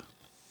 5.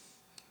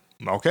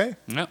 Okay.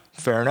 Yeah.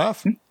 Fair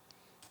enough.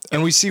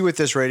 And we see what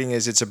this rating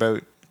is. It's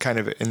about kind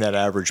of in that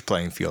average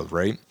playing field,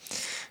 right?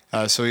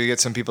 So you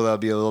get some people that'll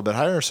be a little bit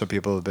higher, some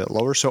people a bit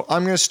lower. So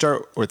I'm going to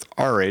start with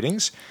our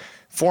ratings.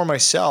 For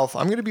myself,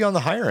 I'm going to be on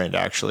the higher end,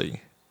 actually.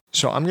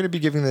 So I'm going to be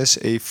giving this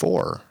a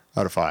 4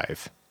 out of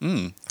 5.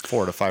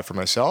 4 out of 5 for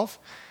myself.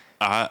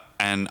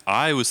 And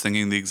I was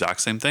thinking the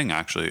exact same thing,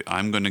 actually.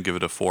 I'm going to give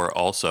it a 4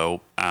 also.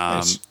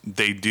 Nice.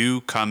 They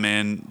do come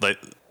in,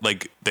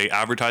 like they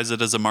advertise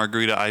it as a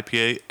margarita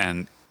IPA,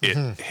 and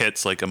it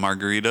hits like a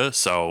margarita.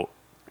 So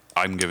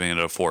I'm giving it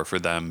a 4 for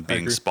them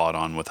being spot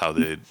on with how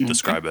they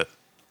describe it.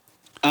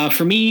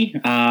 For me,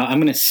 I'm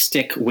going to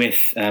stick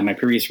with my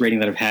previous rating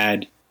that I've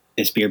had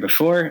this beer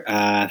before,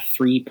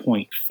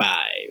 3.5.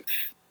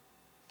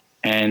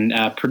 And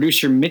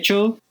producer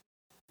Mitchell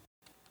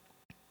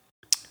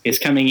is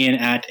coming in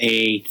at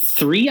a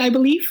 3, I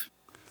believe.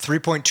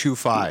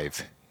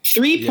 3.25.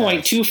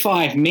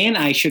 3.25. Yes. Man,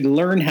 I should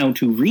learn how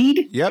to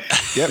read. Yep.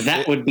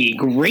 That would be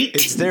great.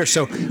 It's there.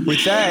 So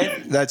with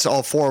that, that's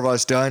all 4 of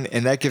us done,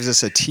 and that gives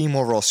us a team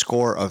overall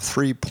score of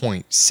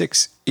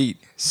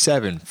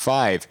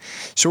 3.6875.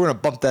 So we're going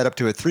to bump that up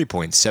to a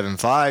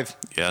 3.75.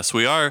 Yes,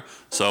 we are.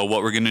 So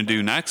what we're going to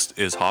do next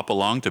is hop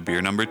along to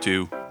beer number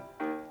 2.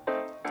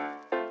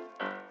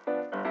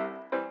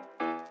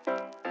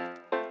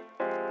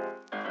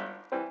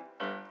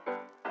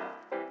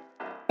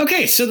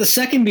 Okay, so the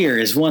second beer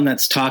is one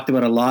that's talked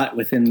about a lot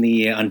within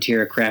the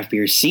Ontario craft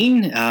beer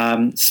scene.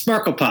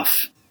 Sparkle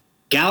Puff,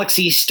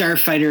 Galaxy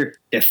Starfighter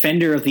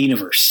Defender of the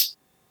Universe,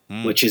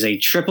 which is a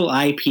triple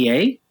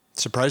IPA.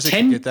 Surprised they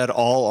could get that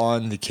all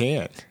on the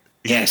can.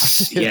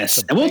 Yes,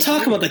 yes. And we'll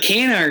talk about the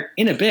can art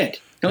in a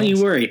bit. Don't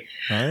you worry.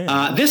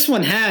 Right. This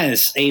one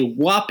has a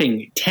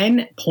whopping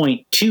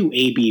 10.2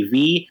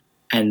 ABV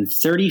and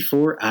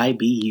 34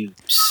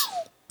 IBUs.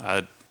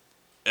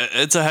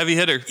 It's a heavy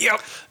hitter.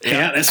 Yep.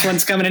 Yeah, this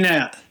one's coming in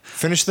out.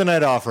 Finish the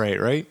night off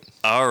right?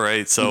 All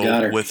right.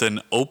 So with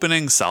an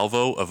opening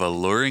salvo of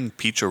alluring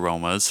peach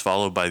aromas,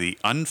 followed by the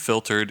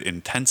unfiltered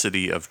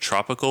intensity of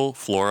tropical,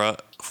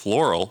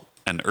 floral,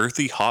 and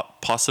earthy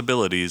hop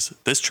possibilities,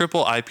 this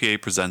triple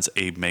IPA presents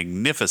a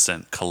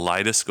magnificent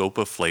kaleidoscope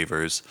of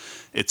flavors.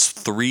 It's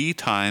 3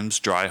 times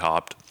dry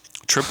hopped,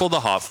 triple the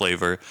hop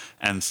flavor,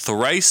 and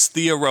thrice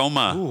the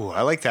aroma. Ooh,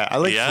 I like that. I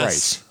like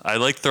thrice. I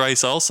like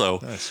thrice also.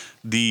 Nice.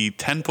 The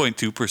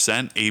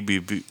 10.2%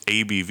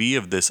 ABV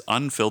of this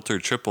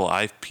unfiltered triple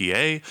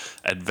IPA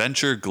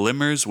adventure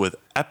glimmers with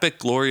epic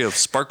glory of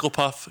Sparkle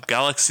Puff,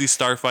 Galaxy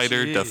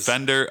Starfighter,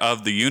 Defender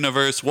of the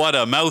Universe. What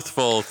a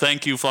mouthful.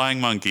 Thank you,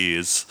 Flying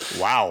Monkeys.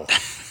 Wow.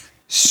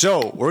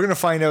 So we're going to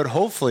find out,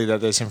 hopefully,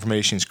 that this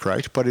information is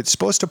correct, but it's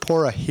supposed to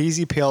pour a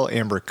hazy pale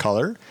amber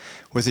color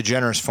with a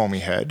generous foamy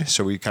head.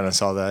 So we kind of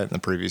saw that in the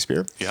previous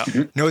beer. Yeah.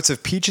 Notes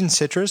of peach and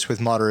citrus with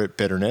moderate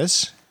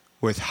bitterness.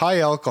 With high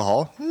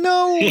alcohol.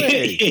 No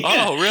way.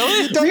 Oh,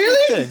 really?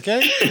 Really?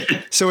 Okay.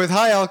 So with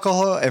high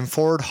alcohol and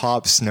forward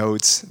hops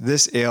notes,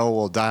 this ale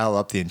will dial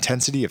up the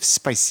intensity of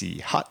spicy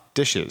hot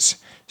dishes.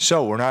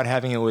 So we're not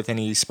having it with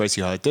any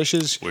spicy hot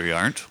dishes. We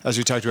aren't. As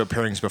we talked about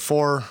pairings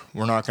before,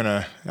 we're not going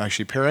to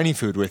actually pair any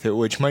food with it,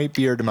 which might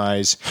be our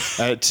demise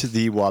at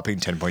the whopping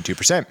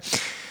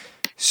 10.2%.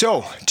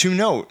 So to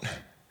note,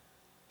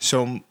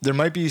 so there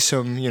might be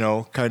some,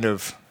 kind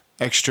of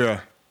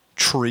extra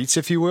treats,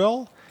 if you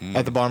will,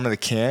 at the bottom of the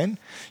can.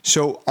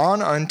 So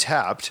on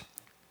Untapped,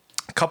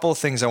 a couple of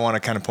things I want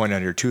to kind of point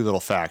out here, 2 little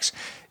facts.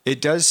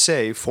 It does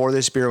say for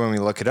this beer, when we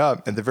look it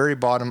up, at the very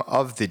bottom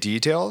of the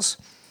details,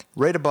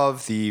 right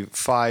above the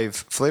 5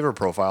 flavor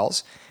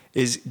profiles,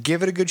 is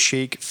give it a good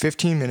shake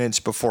 15 minutes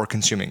before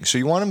consuming. So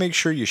you want to make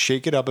sure you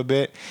shake it up a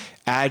bit,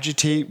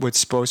 agitate what's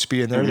supposed to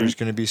be in there. There's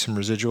going to be some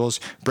residuals.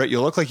 Brett,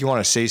 you look like you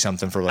want to say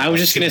something for like I was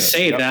just going to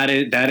say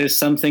that is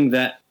something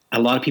that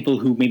a lot of people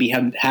who maybe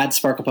haven't had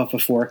Sparkle Puff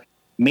before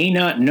may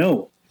not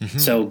know.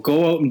 So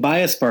go out and buy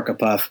a Sparkle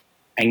Puff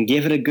and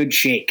give it a good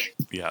shake.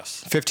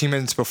 Yes. 15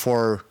 minutes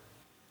before.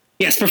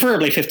 Yes,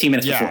 preferably 15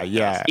 minutes before.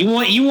 Yeah. You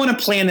want to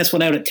plan this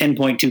one out at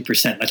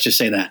 10.2%. Let's just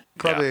say that.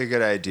 Probably a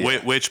good idea.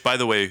 Which, by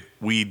the way,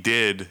 we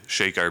did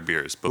shake our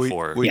beers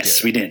before. We Yes,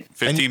 did. we did.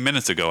 15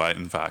 minutes ago,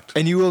 in fact.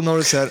 And you will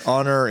notice that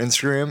on our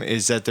Instagram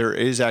is that there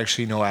is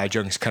actually no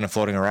adjuncts kind of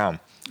floating around.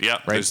 Yeah,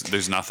 Right.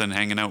 there's nothing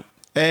hanging out.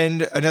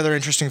 And another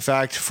interesting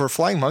fact for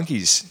Flying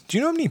Monkeys, do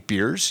you know how many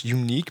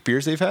unique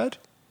beers they've had?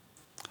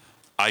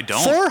 I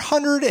don't.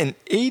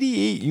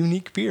 488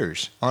 unique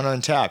beers on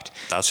Untapped.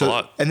 That's a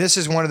lot. And this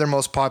is one of their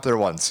most popular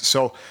ones.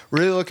 So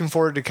really looking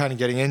forward to kind of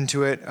getting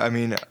into it. I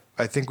mean,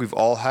 I think we've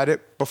all had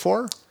it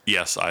before,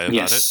 Yes, I have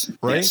Yes. had it.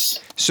 right? Yes.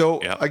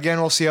 So Yeah. again,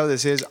 we'll see how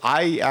this is.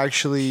 I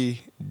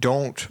actually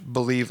don't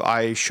believe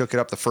I shook it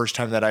up the first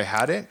time that I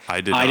had it. I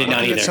did I did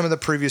not Look at either. some of the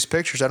previous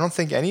pictures. I don't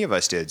think any of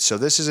us did. So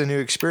this is a new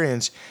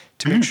experience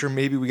to make sure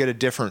maybe we get a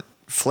different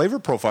flavor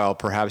profile,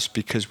 perhaps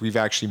because we've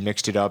actually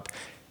mixed it up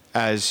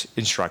as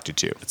instructed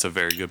to. It's a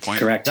very good point.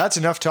 Correct. That's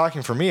enough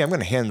talking for me. I'm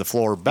going to hand the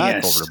floor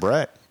back Yes. over to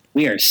Brett.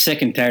 We are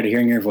sick and tired of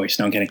hearing your voice.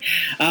 No, I'm kidding.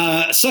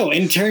 So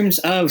in terms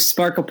of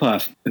Sparkle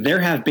Puff, there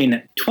have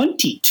been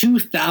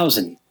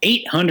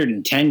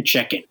 22,810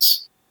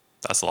 check-ins.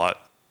 That's a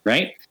lot.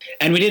 Right?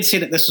 And we did say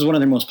that this was one of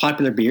their most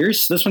popular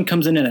beers. So this one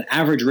comes in at an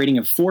average rating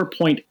of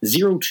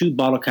 4.02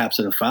 bottle caps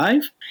out of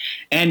 5.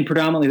 And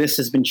predominantly this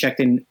has been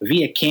checked in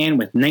via can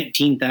with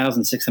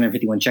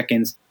 19,651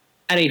 check-ins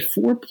at a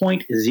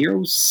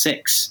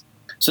 4.06.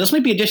 So this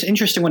might be a just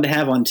interesting one to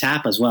have on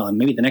tap as well. And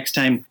maybe the next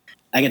time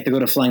I get to go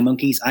to Flying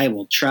Monkeys, I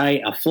will try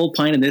a full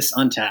pint of this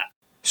on tap.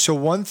 So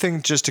one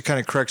thing, just to kind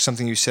of correct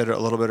something you said a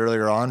little bit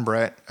earlier on,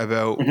 Brett,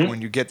 about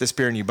when you get this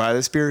beer and you buy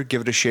this beer,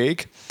 give it a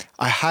shake.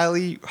 I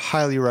highly,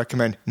 highly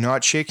recommend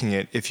not shaking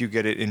it if you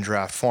get it in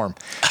draft form.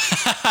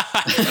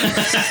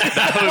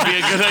 That would be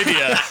a good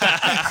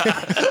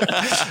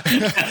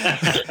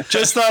idea.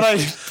 Just thought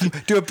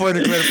I'd do a point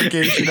of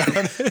clarification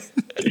on it.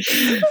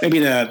 Maybe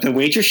the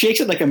waitress shakes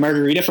it like a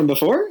margarita from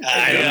before?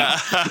 I don't know.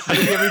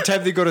 Maybe every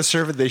time they go to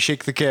serve it, they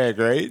shake the keg,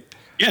 right?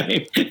 Yeah,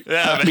 maybe.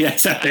 Yeah, Maybe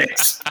that's how it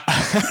is.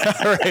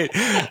 All right.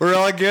 We're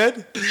all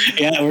good?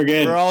 Yeah, we're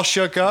good. We're all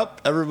shook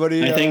up?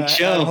 Everybody I think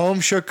so. at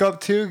home shook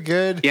up too?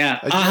 Good? Yeah,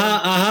 Again?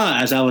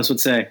 as Alice would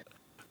say.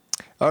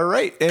 All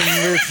right. And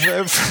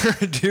without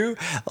further ado,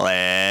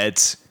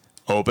 let's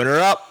open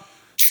her up.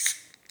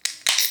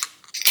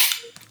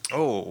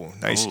 Oh,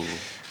 nice. Ooh.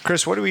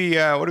 Chris, what do we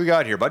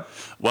got here, bud?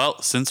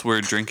 Well, since we're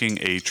drinking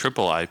a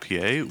triple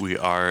IPA, we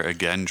are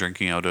again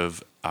drinking out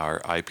of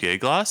our IPA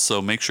glass.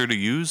 So make sure to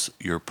use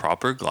your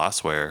proper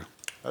glassware.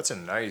 That's a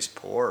nice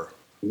pour.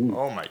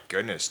 Oh my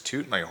goodness.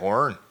 Toot my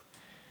horn.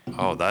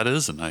 Oh, that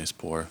is a nice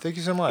pour. Thank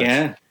you so much.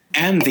 Yeah.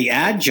 And the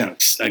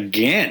adjuncts,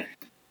 again.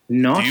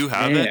 Not Do you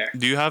have there. it?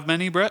 Do you have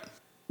many, Brett?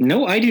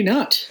 No, I do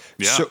not.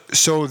 Yeah.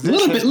 So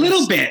this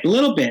Little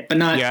bit, but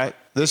not. Yeah,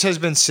 this has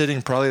been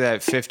sitting probably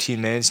that 15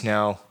 minutes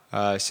now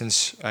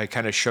since I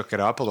kind of shook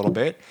it up a little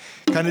bit.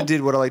 Kind of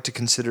did what I like to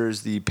consider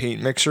as the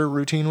paint mixer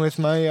routine with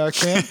my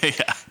can.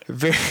 Yeah.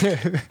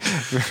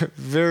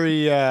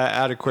 Very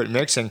adequate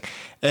mixing.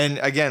 And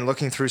again,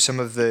 looking through some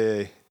of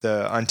the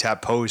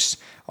Untapped posts,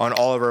 on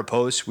all of our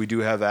posts, we do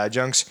have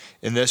adjuncts.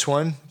 In this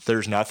one,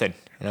 there's nothing.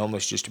 I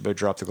almost just about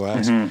dropped the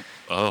glass.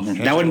 Oh,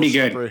 That wouldn't be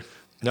good. Slippery.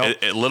 No.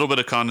 a little bit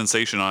of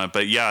condensation on it,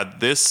 but yeah,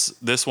 this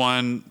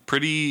one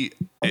pretty.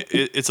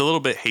 It's a little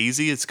bit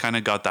hazy. It's kind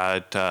of got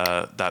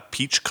that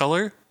peach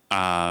color.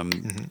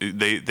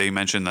 They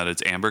mentioned that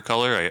it's amber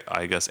color.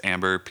 I guess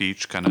amber,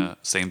 peach, kind of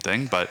same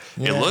thing, but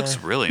it looks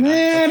really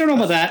nice. I don't know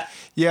about that.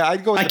 Yeah,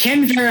 I'd go with I the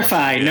can peach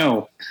verify. one.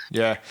 No.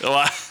 Yeah.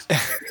 Well,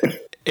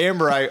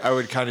 Amber, I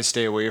would kind of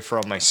stay away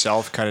from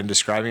myself, kind of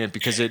describing it,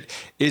 because it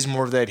is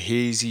more of that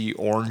hazy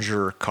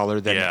oranger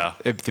color than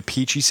the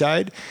peachy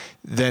side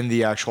than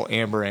the actual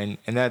amber. And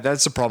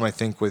that's the problem, I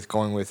think, with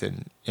going with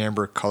an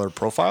amber color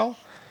profile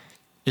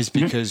is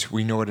because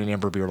we know what an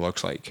amber beer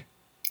looks like.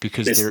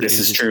 Because This there is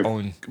its true.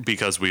 own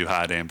because we've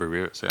had amber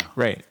beers, yeah.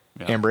 right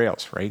Yeah. amber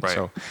ales, right? Right.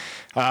 So,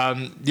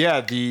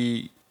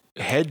 the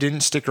head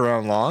didn't stick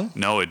around long,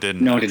 No, it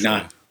didn't. No, it did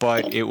actually. not.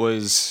 but it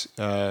was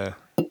I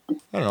don't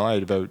know. I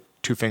had about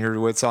 2 finger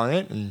widths on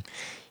it, and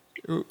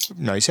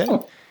nice head.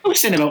 I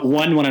was saying about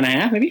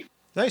 1.5, maybe.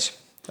 Nice.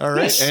 All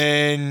right. Yes.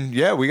 And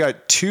yeah, we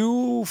got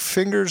 2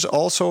 fingers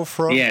also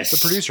from Yes. the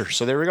producer.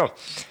 So there we go.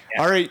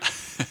 All right.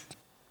 That's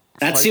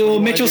Like, the what old do you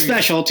Mitchell wanna do?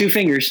 special, 2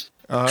 fingers.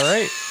 All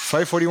right.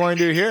 Fife, what do you want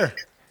to do here?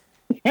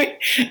 Right.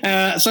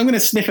 So I'm going to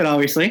sniff it,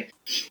 obviously.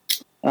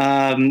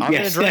 I'm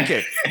going to drink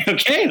it.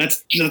 Okay,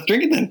 let's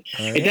drink it then.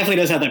 right. It definitely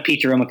does have that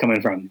peach aroma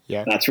coming from.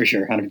 Yeah. That's for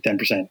sure,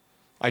 110%.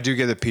 I do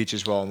get the peach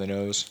as well in the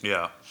nose.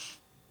 Yeah.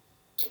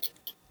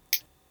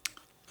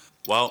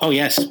 Well, Oh,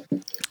 yes.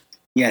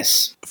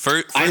 Yes.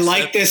 first I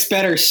like sip, this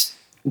better. It's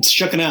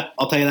shooken up.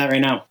 I'll tell you that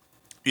right now.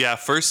 Yeah,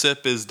 first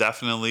sip is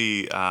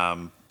definitely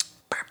Bam.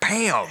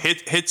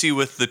 hits you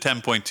with the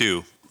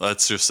 10.2.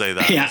 Let's just say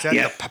that. Yeah, Is that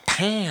yeah. the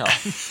pa-pam?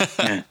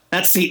 Yeah.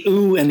 That's the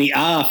ooh and the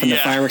ah from the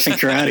Yeah. fireworks and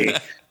karate.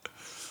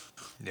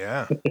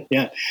 Yeah.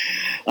 Yeah.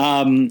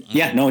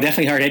 Yeah, no,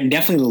 definitely hard hit, and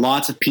definitely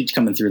lots of peach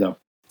coming through though,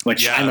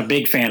 which Yeah. I'm a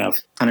big fan of.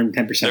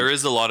 110%. There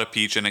is a lot of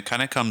peach, and it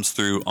kind of comes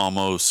through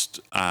almost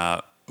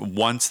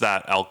once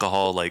that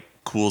alcohol like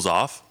cools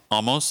off.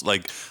 Almost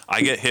like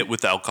I get hit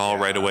with the alcohol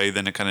right away,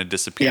 then it kind of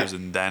disappears,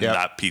 and then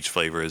that peach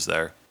flavor is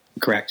there.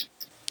 Correct.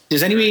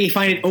 Does anybody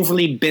find it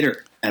overly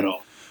bitter at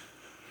all?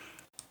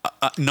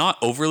 Not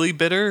overly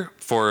bitter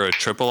for a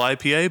triple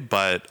IPA,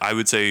 but I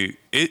would say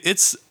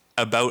it's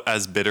about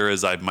as bitter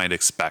as I might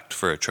expect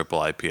for a triple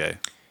IPA.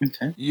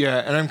 Okay. Yeah,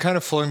 and I'm kind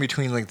of flowing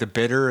between like the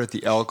bitter,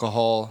 the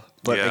alcohol,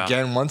 but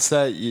again, once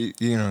that you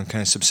know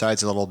kind of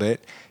subsides a little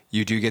bit,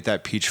 you do get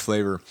that peach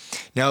flavor.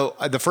 Now,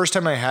 the first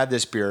time I had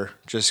this beer,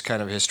 just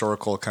kind of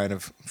historical kind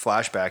of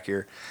flashback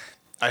here,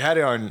 I had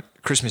it on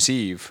Christmas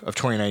Eve of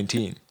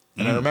 2019,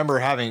 and I remember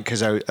having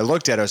because I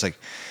looked at it, I was like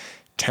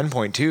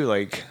 10.2,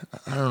 like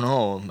I don't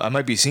know, I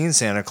might be seeing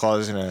Santa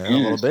Claus in a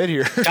little bit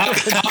here.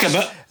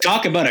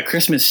 Talk about a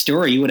Christmas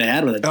story you would have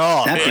had with it.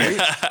 Oh, right.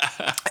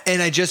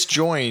 And I just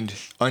joined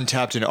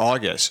Untapped in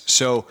August,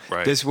 so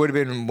this would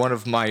have been one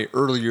of my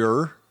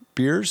earlier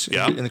beers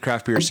in the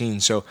craft beer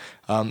scene. So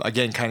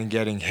again, kind of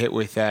getting hit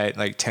with that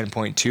like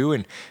 10.2,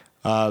 and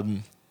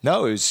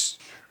no, it was.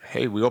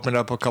 Hey, we opened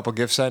up a couple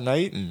gifts that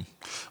night, and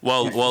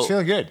it's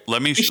feeling good.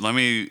 Let me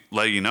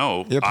let you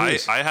know. Yeah,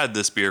 I had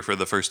this beer for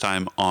the first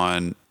time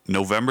on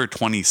November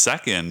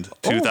 22nd,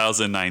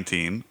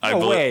 2019.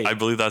 I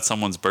believe that's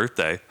someone's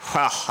birthday.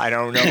 Well, I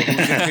don't know who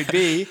that could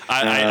be.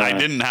 I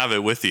didn't have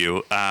it with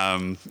you.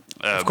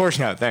 Of course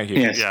not. Thank you.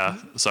 Yes. Yeah,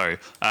 sorry.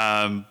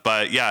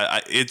 But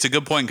yeah, it's a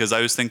good point because I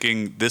was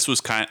thinking this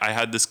was I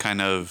had this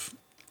kind of,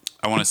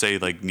 I want to say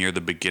like near the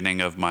beginning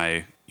of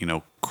my,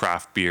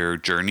 craft beer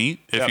journey,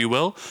 if you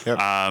will.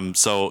 Yep.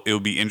 So it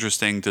would be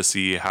interesting to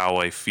see how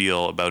I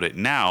feel about it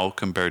now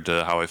compared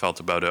to how I felt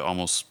about it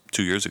almost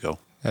 2 years ago.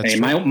 Hey,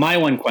 my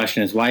one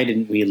question is, why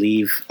didn't we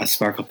leave a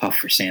Sparkle Puff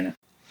for Santa?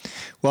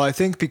 Well, I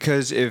think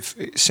because if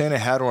Santa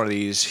had one of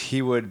these,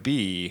 he would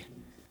be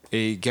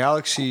a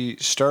Galaxy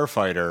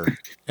Starfighter,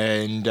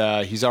 and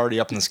he's already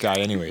up in the sky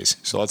anyways.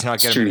 So let's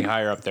not get him any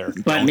higher up there.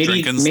 But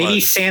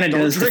maybe Santa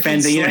does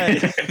defend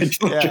the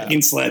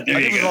drinking sled. There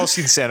I think we've all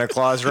seen Santa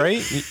Claus,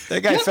 right?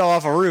 That guy fell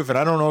off a roof, and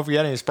I don't know if he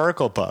had any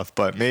Sparkle Puff,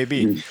 but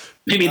maybe.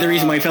 Maybe the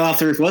reason why he fell off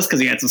the roof was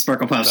because he had some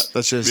Sparkle Puffs.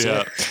 That's just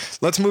it.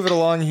 Let's move it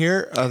along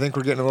here. I think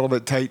we're getting a little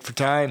bit tight for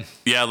time.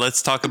 Yeah,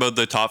 let's talk about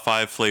the top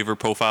 5 flavor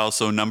profiles.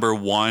 So number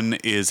 1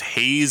 is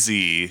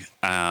hazy.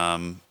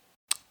 Not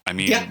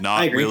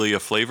really a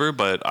flavor,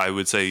 but I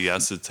would say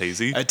yes, it's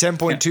hazy. At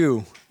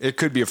 10.2, it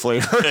could be a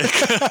flavor.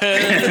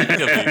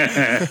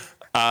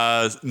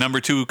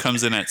 Number 2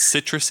 comes in at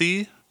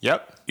citrusy.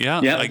 Yep.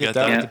 Yeah, I get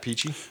that. With the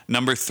peachy.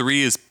 Number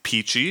 3 is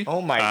peachy. Oh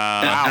my!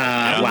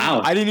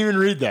 Wow! I didn't even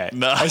read that.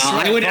 No.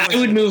 I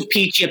would move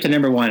peachy up to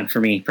number 1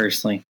 for me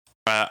personally.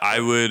 I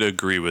would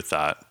agree with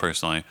that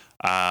personally.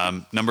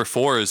 Number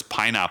 4 is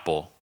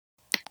pineapple.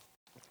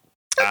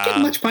 Not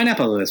getting much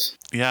pineapple with this.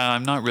 Yeah,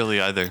 I'm not really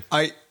either.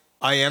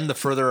 I am the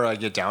further I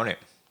get down it.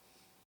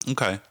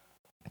 Okay.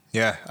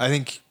 Yeah, I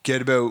think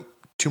get about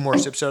 2 more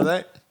sips out of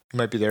that. You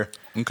might be there.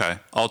 Okay.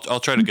 I'll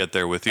try to get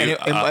there with you.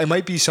 And it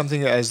might be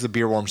something as the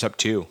beer warms up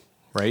too,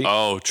 right?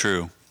 Oh,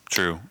 true.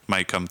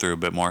 Might come through a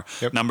bit more.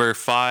 Yep. Number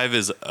 5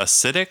 is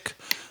acidic.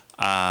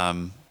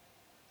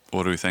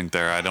 What do we think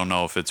there? I don't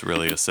know if it's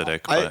really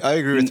acidic. But I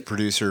agree with the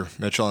producer,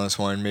 Mitchell, on this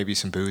one. Maybe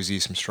some boozy,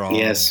 some strong.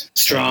 Yes,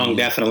 strong,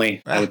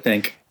 definitely, I would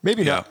think.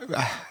 Maybe not.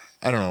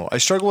 I don't know. I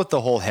struggle with the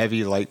whole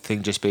heavy light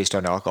thing just based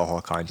on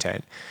alcohol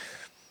content.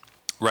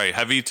 Right.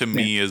 Heavy to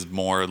me is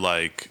more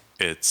like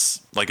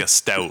it's like a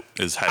stout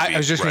is heavy. I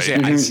was just going to say,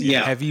 I see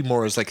heavy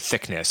more as like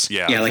thickness.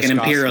 Yeah. Yeah, like an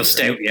imperial right?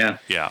 stout. Yeah.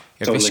 Yeah.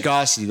 Totally.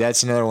 Viscosity,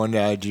 that's another one to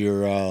add to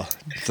your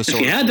thesaurus. If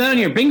you had that on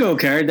your bingo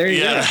card, there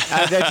you go.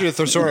 Add that to your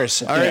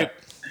thesaurus. All right.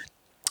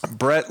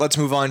 Brett, let's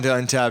move on to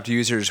Untapped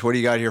users. What do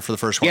you got here for the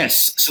first one?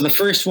 Yes. So the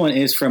first one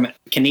is from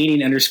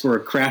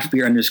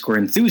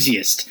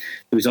Canadian_craft_beer_enthusiast,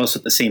 who's also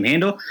at the same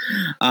handle.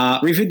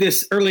 Reviewed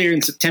this earlier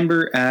in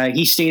September.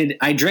 He stated,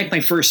 I drank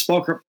my first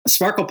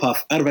Sparkle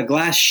Puff out of a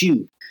glass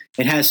shoe.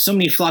 It has so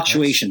many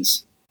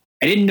fluctuations.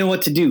 I didn't know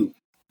what to do.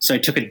 So I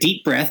took a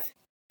deep breath,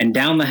 and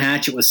down the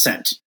hatch it was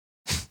sent.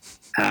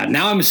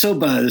 Now I'm so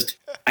buzzed,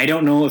 I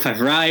don't know if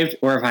I've arrived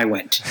or if I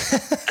went.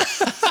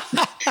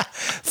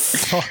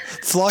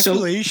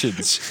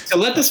 Fluctuations. So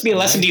let this be a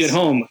lesson to you at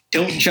home.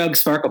 Don't chug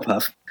Sparkle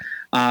Puff.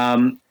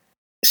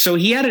 So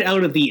he had it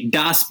out of the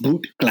Das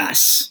Boot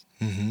glass.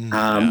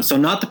 Mm-hmm. So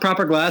not the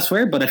proper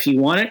glassware, but if you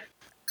want it,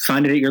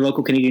 find it at your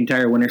local Canadian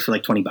Tire Winners for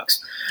like $20.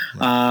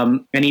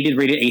 And he did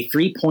rate it a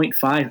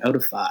 3.5 out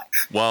of 5.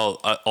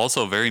 Well,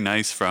 also very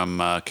nice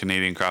from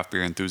Canadian craft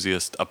beer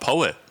enthusiast, a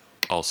poet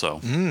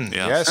also.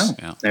 Yes. Oh,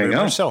 Yeah. there you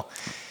go. So,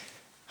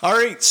 all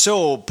right.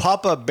 So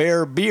Papa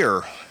Bear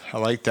Beer. I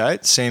like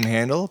that. Same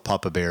handle,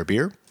 Papa Bear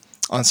Beer.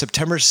 On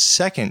September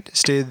 2nd,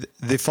 stated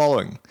the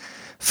following.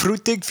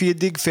 Frutig,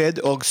 fiedig, fed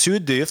og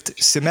surduft,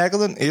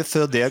 smagelen er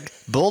fyldig,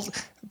 bold,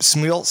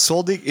 smil,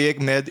 soldig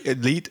egg med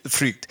litt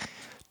frukt.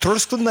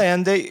 Torskende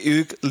ende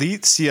ug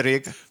litt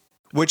sirig,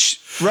 which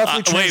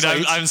roughly translates...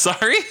 Wait, I'm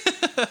sorry?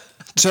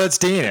 So that's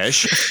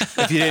Danish,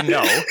 if you didn't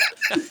know.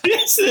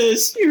 Yes, it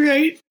is. You're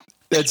right.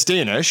 That's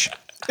Danish.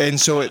 And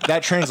so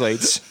that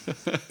translates.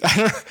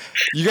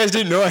 You guys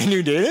didn't know I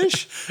knew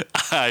Danish?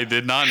 I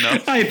did not know.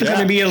 I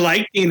pretend to be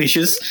like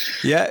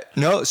Danishes. Yeah,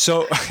 no.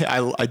 So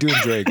I do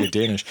enjoy a good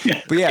Danish.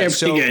 But yeah,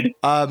 so good.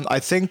 I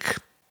think,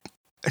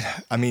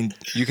 I mean,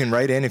 you can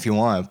write in if you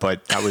want,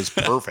 but that was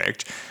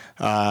perfect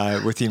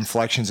with the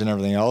inflections and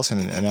everything else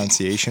and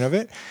enunciation of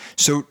it.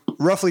 So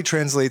roughly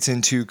translates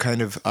into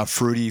kind of a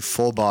fruity,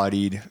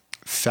 full-bodied,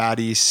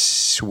 fatty,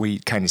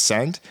 sweet kind of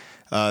scent.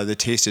 The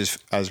taste is,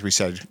 as we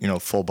said,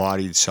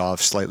 full-bodied,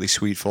 soft, slightly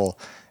sweetful,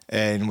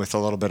 and with a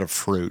little bit of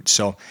fruit.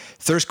 So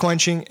thirst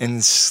quenching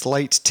and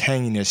slight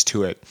tanginess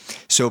to it.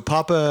 So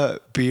Papa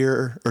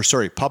Bear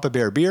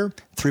Beer,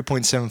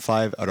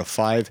 3.75 out of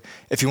 5.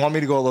 If you want me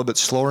to go a little bit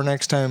slower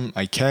next time,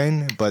 I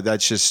can, but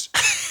that's just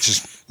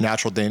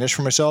natural Danish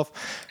for myself.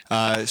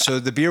 So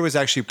the beer was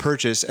actually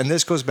purchased, and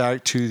this goes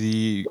back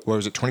to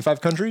 25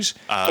 countries?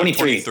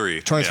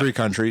 23. 23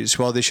 countries.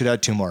 Well, they should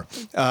add 2 more.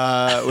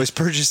 Was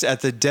purchased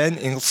at the Den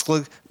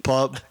Engelske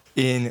pub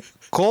in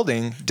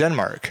Kolding,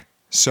 Denmark.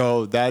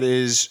 So that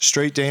is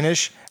straight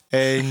Danish.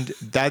 And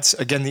that's,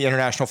 again, the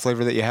international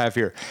flavor that you have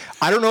here.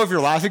 I don't know if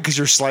you're laughing because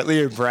you're slightly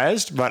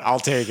impressed, but I'll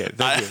take it.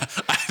 Thank you.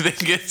 I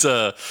think it's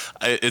a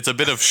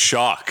bit of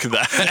shock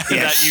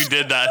that you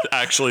did that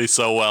actually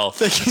so well.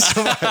 Thank you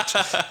so much.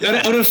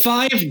 Out of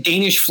 5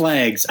 Danish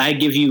flags, I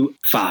give you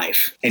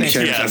 5 in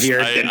terms of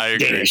your I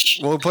agree. Danish.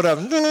 We'll put up.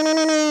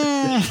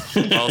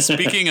 Well,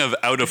 speaking of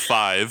out of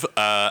 5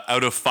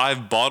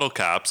 bottle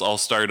caps, I'll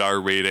start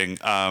our rating.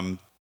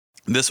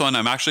 This one,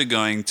 I'm actually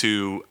going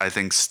to, I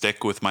think,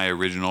 stick with my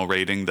original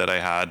rating that I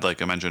had,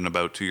 like I mentioned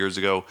about 2 years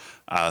ago,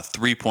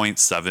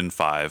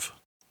 3.75.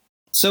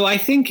 So I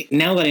think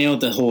now that I know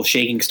the whole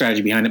shaking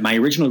strategy behind it, my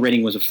original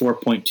rating was a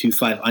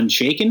 4.25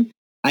 unshaken.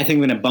 I think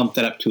I'm going to bump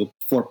that up to a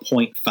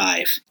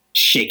 4.5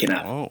 shaken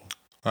up. Oh,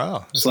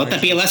 Wow. So let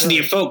that be a lesson to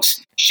you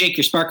folks. Shake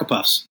your Sparkle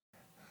Puffs.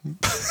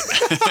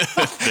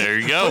 there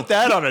you go. Put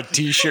that on a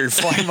t-shirt,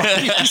 Flying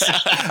Monkeys.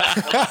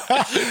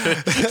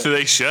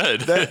 They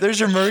should. There's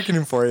your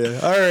marketing for you.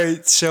 All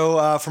right.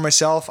 So for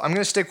myself, I'm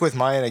going to stick with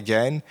mine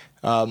again.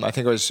 I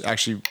think I was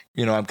actually,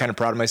 I'm kind of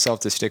proud of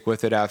myself to stick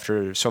with it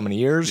after so many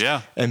years.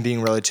 Yeah. And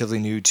being relatively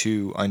new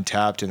to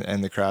Untapped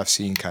and the craft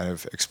scene kind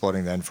of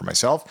exploding then for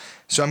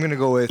myself. So I'm going to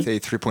go with a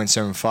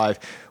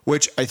 3.75,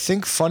 which I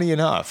think, funny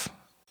enough,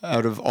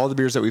 out of all the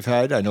beers that we've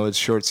had, I know it's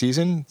short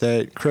season,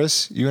 that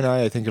Chris, you and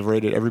I think have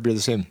rated every beer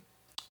the same.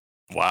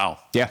 Wow.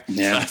 Yeah.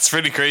 That's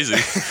pretty crazy.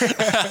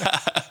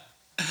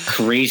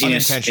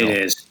 Craziness it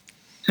is.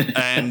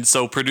 And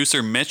so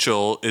producer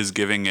Mitchell is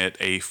giving it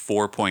a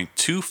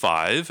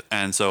 4.25.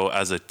 And so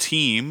as a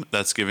team,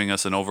 that's giving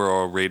us an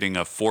overall rating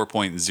of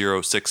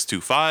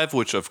 4.0625,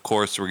 which of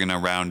course we're going to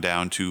round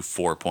down to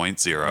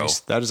 4.0. Nice.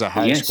 That is a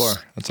high score.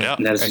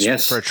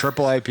 That's for a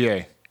triple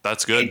IPA.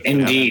 That's good.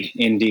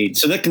 Indeed.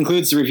 So that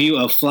concludes the review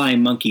of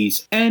Flying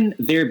Monkeys and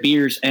their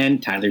beers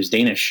and Tyler's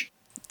Danish.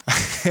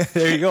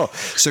 There you go.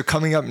 So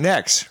coming up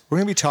next, we're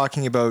going to be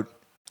talking about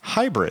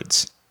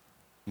hybrids.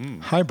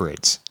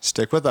 Hybrids.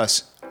 Stick with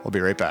us. We'll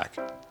be right back.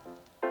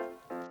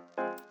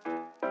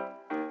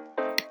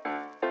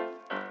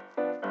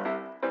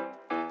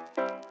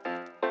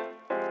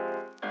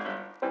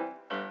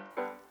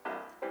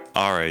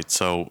 All right.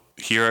 So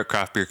here at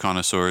Craft Beer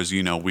Connoisseurs,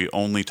 we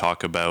only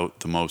talk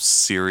about the most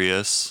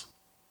serious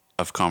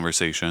of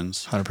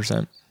conversations.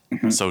 100%.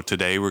 So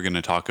today we're going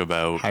to talk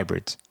about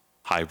Hybrids.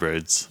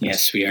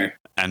 Yes, we are.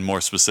 And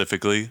more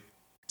specifically,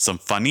 some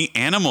funny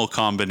animal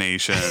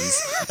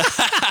combinations.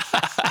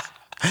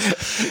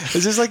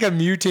 Is this like a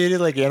mutated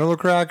like animal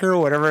cracker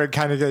or whatever it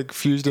kind of like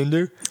fused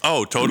into?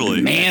 Oh,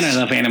 totally. Man, I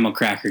love animal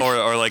crackers.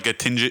 Or like a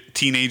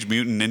Teenage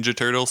Mutant Ninja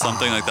Turtle,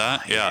 something like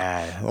that.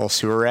 Yeah. A little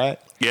sewer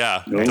rat.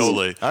 Yeah,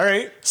 totally. All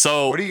right.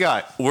 So what do you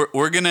got?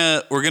 We're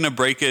gonna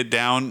break it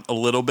down a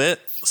little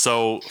bit.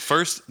 So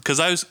first, because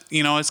I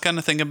was kind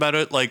of thinking about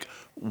it, like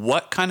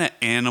what kind of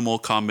animal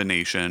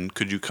combination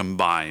could you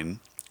combine?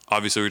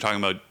 Obviously, we're talking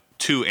about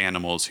 2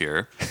 animals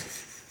here.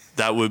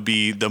 That would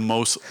be the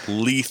most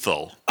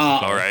lethal.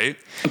 All right.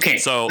 Okay.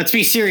 So let's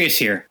be serious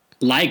here.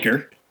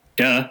 Liger,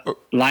 duh.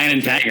 Lion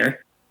and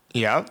tiger.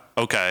 Yeah.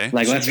 Okay.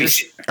 Like,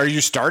 Are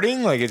you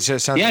starting? Like, it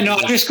just sounds. Yeah. No,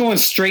 I'm just going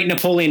straight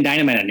Napoleon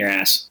Dynamite on your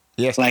ass.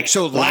 Yes. Like,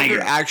 so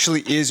liger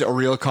actually is a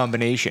real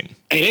combination.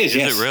 It is.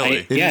 Yes. It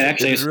really?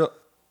 Actually,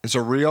 it's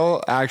a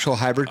real actual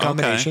hybrid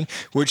combination,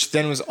 which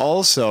then was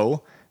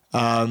also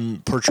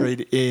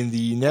portrayed in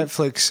the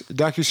Netflix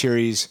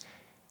docuseries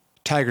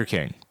Tiger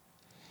King.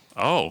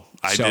 Oh,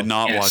 I did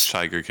not watch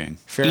Tiger King.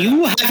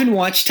 You haven't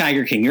watched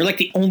Tiger King. You're like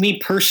the only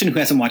person who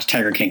hasn't watched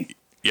Tiger King.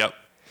 Yep.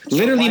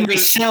 Literally,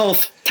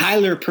 myself,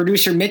 Tyler,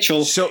 producer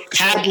Mitchell,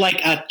 had like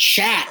a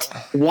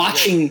chat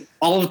watching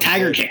all of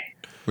Tiger King.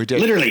 We did.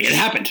 Literally, it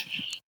happened.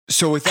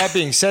 So with that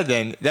being said,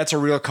 then that's a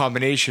real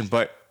combination.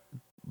 But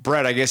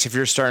Brett, I guess if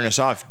you're starting us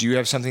off, do you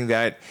have something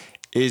that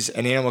is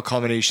an animal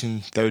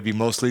combination that would be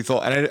most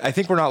lethal? And I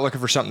think we're not looking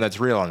for something that's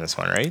real on this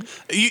one, right?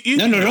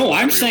 No.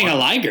 I'm saying a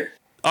liger.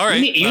 All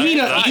right. You need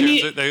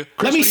Chris, let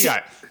Chris, me what see. you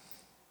got?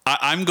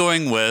 I'm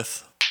going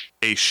with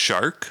a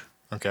shark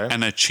Okay.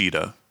 and a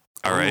cheetah.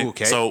 All right. Ooh,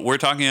 okay. So we're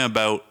talking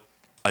about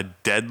a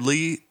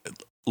deadly,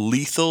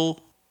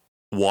 lethal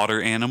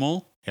water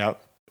animal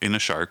Yep. in a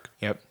shark.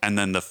 Yep. And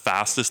then the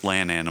fastest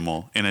land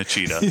animal in a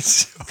cheetah.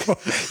 So,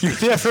 you're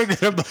never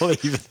going to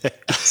believe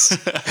this.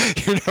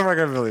 You're never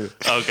going to believe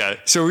it. Okay.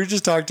 So we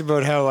just talked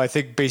about how I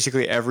think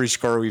basically every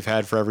score we've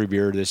had for every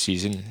beer this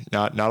season,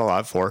 not a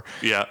lot for,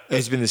 Yeah.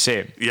 has been the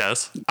same.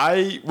 Yes.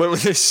 I went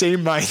with the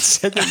same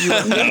mindset that you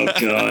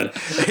went, Oh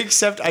God.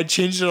 except I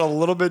changed it a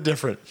little bit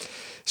different.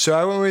 So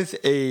I went with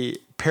a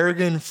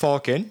peregrine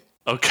falcon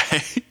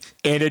Okay.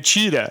 and a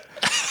cheetah.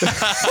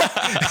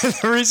 And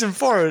the reason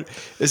for it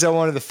is I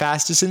wanted the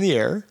fastest in the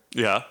air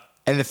Yeah.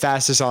 and the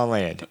fastest on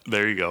land.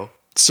 There you go.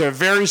 So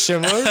very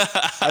similar.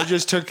 I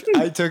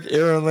took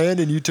air and land,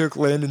 and you took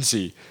land and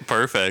sea.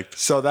 Perfect.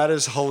 So that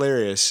is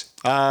hilarious.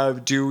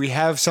 Do we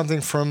have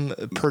something from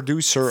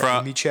producer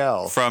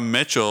Michelle? From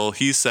Mitchell,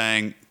 he's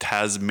saying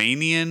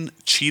Tasmanian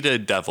cheetah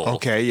devil.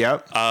 Okay.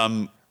 Yep.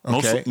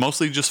 Okay.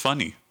 Mostly just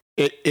funny.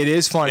 It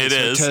is funny. It So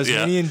is,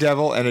 Tasmanian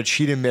devil and a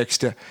cheetah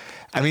mixed.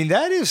 I mean,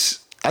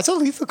 that's a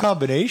lethal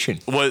combination.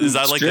 What is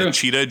that It's like true. a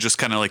cheetah just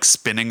kind of like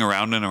spinning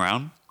around and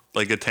around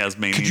like a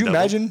Tasmanian Could you devil?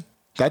 imagine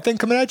that thing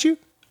coming at you?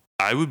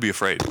 I would be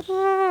afraid.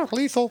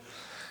 Lethal.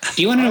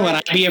 Do you want to know what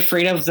I'd be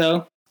afraid of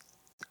though?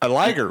 A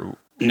liger.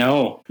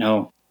 No,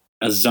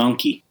 a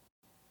zonkey.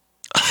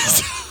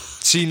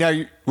 See,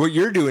 now what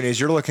you're doing is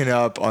you're looking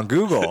up on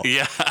Google.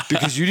 Yeah.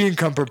 Because you didn't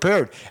come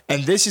prepared.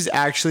 And this is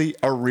actually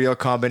a real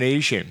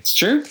combination. It's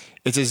true.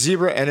 It's a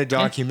zebra and a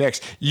donkey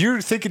mix.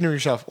 You're thinking to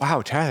yourself,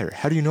 wow, Tyler,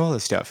 how do you know all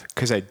this stuff?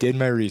 Because I did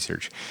my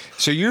research.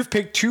 So you've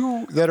picked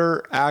two that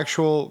are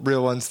actual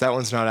real ones. That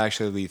one's not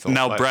actually lethal.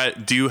 Now, but-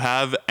 Brett, do you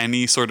have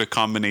any sort of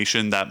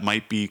combination that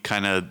might be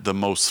kind of the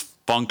most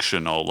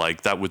functional,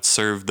 like that would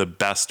serve the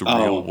best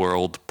real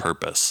world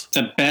purpose?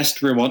 The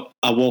best remote,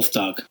 a wolf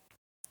dog.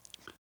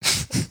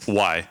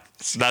 Why?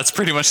 That's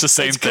pretty much the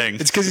same thing.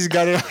 It's because he's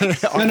got it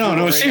on No,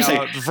 right seriously.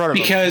 now in front of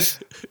him. Because,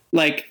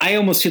 like, I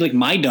almost feel like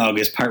my dog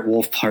is part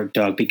wolf, part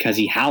dog because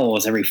he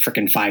howls every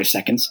freaking 5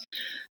 seconds.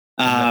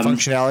 The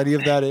functionality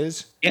of that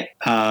is?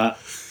 Yeah,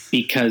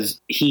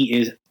 because he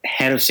is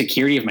head of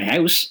security of my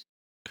house.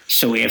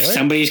 So if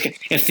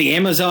if the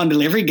Amazon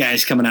delivery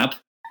guy's coming up,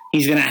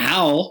 he's gonna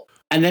howl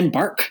and then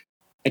bark.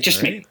 It's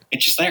just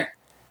there.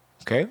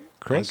 Okay,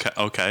 Chris?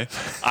 Okay.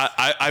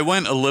 I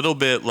went a little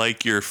bit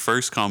like your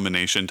first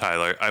combination,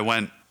 Tyler. I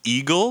went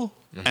eagle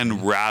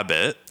and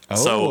rabbit. Oh.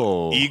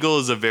 So eagle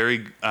is a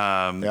very,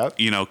 Yep.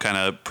 kind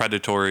of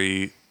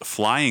predatory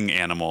flying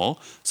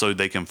animal. So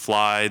they can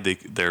fly,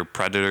 they're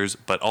predators,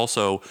 but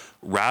also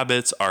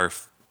rabbits are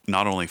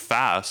not only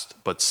fast,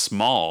 but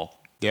small.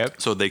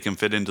 Yep. So they can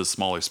fit into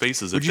smaller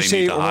spaces Would if you they say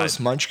need to hide. almost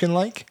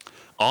Munchkin-like?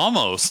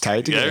 Almost.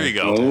 Tied together. There you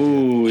go.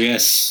 Oh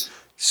yes.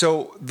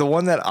 So the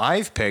one that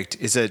I've picked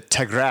is a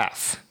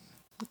tigraph.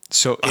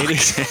 So it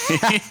is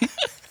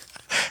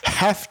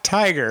half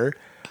tiger,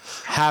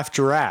 half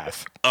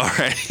giraffe. All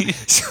right.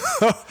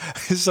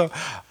 So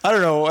I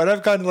don't know. And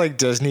I've gone to like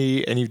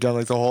Disney, and you've done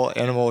like the whole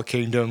Animal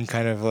Kingdom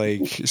kind of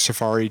like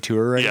safari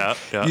tour, right? Yeah,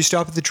 yeah. You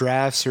stop at the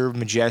giraffes; they're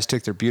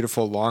majestic, they're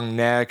beautiful, long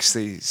necks,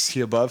 they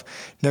see above.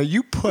 Now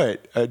you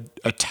put a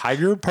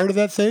tiger part of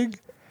that thing,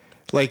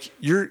 like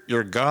you're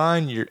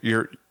gone.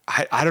 You're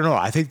I don't know.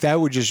 I think that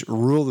would just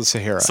rule the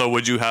Sahara. So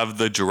would you have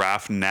the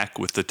giraffe neck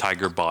with the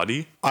tiger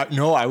body?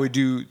 No, I would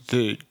do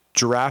the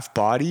giraffe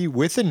body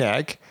with the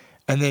neck,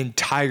 and then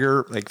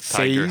tiger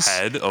Tiger face,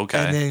 head, okay.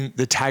 and then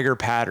the tiger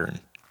pattern.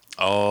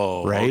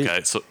 Oh, Right?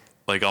 okay. So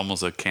like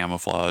almost a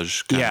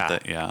camouflage kind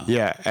of thing. Yeah.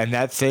 Yeah. And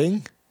that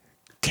thing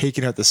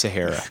taking out the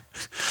Sahara.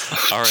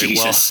 All right.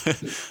 Jesus.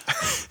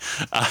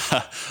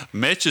 Well,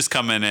 Mitch is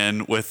coming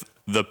in with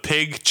the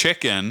pig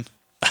chicken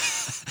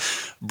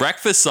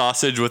breakfast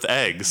sausage with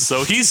eggs.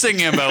 So he's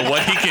thinking about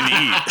what he can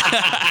eat.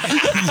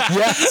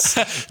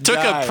 Yes.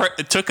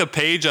 Took a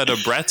page out of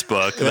Brett's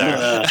book there.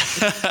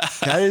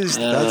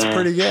 That's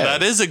pretty good.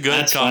 That is a good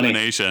That's funny.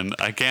 combination.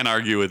 I can't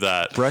argue with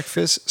that.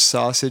 Breakfast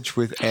sausage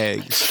with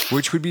eggs,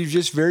 which would be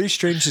just very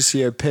strange to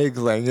see a pig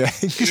laying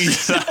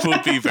eggs. That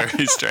would be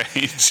very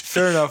strange.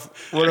 Fair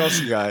enough. What else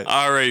you got?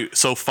 All right.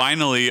 So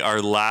finally,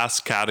 our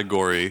last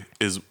category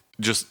is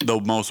just the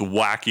most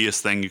wackiest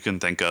thing you can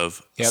think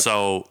of. Yep.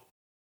 So,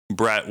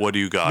 Brett, what do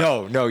you got?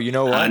 No. You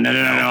know what? No.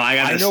 I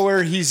got I this. know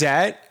where he's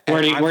at.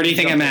 Where do and you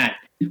think I'm at?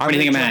 Where do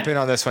you think I'm jump at? in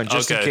on this one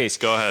just in Okay, case.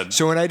 go ahead.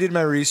 So when I did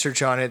my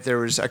research on it, there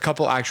was a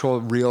couple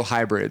actual real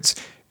hybrids.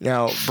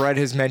 Now, Brett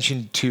has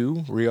mentioned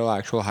 2 real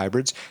actual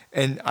hybrids,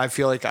 and I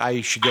feel like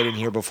I should get in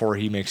here before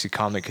he makes a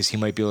comment because he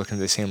might be looking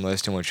at the same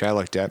list in which I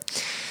looked at.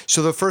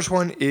 So the first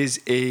one is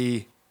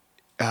a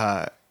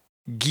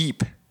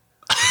geep.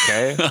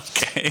 Okay.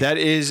 Okay. That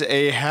is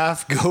a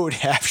half goat,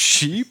 half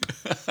sheep.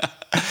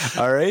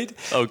 All right.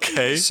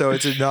 Okay. So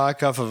it's a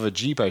knockoff of a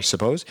Jeep, I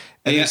suppose.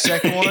 And Yeah. the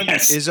second one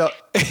Yes. is a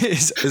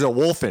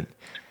wolfen.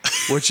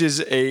 which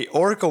is a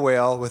orca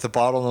whale with a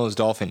bottlenose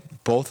dolphin.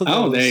 Both of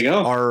there those you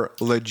go. are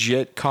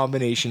legit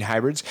combination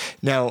hybrids.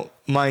 Now,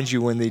 mind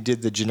you, when they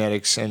did the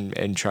genetics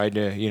and tried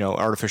to,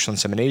 artificial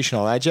insemination,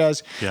 all that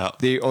jazz,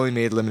 they only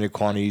made limited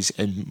quantities.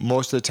 And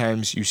most of the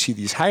times you see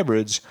these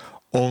hybrids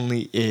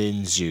only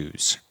in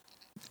zoos.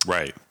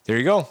 Right. There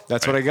you go.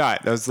 That's what I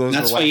got. That's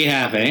what you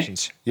have, eh?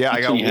 Yeah, That's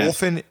I got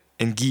wolfen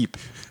and geep.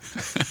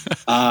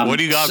 What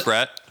do you got,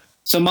 Brett?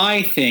 So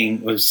my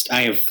thing was,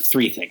 I have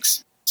three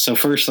things. So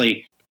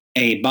firstly,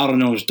 a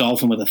bottlenose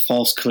dolphin with a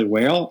false killer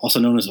whale, also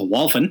known as a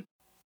wolfen.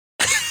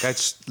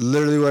 That's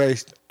literally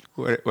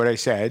what I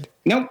said.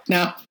 No,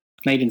 you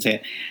didn't say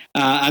it.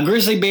 A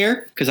grizzly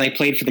bear, because I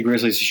played for the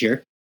Grizzlies this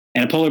year,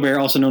 and a polar bear,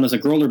 also known as a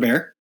growler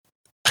bear.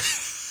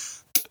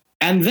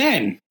 And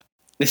then,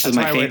 this is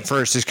my favorite. I went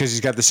first, just because he's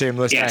got the same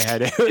list I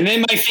had. And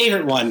then my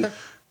favorite one,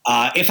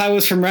 if I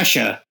was from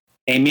Russia,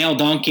 a male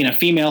donkey and a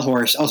female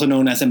horse, also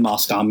known as a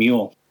Moscow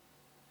mule.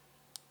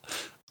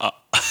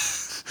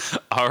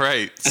 All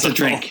right. That's a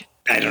drink.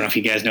 I don't know if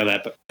you guys know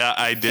that, but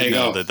I did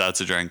know that that's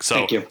a drink. So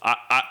thank you.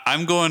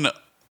 I'm going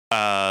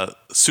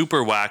super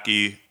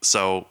wacky.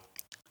 So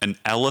an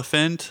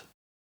elephant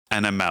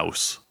and a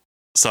mouse.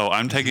 So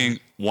I'm taking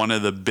one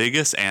of the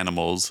biggest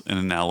animals in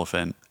an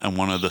elephant and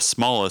one of the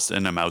smallest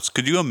in a mouse.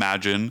 Could you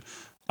imagine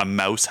a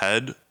mouse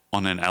head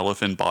on an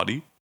elephant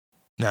body?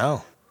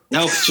 No.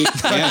 No,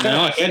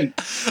 I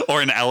couldn't.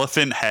 Or an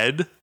elephant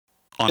head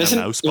on a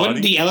mouse body?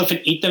 Wouldn't the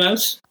elephant eat the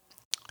mouse?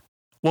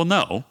 Well,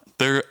 no.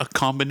 They're a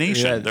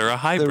combination. Yeah, they're a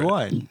hybrid. They're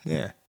one.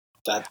 Yeah.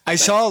 I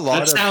saw a lot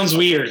that sounds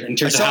weird in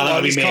terms of how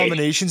that would be made.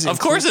 Combinations. Of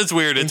course it's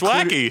weird. It's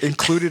wacky.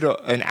 Included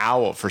an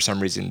owl for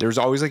some reason. There's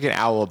always like an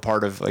owl a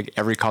part of like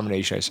every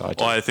combination I saw.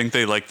 Well, I think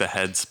they like the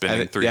head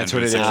spinning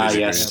 360 degrees.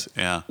 Yes.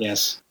 Yeah.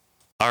 Yes.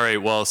 All right.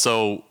 Well,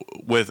 so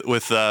with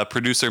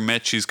producer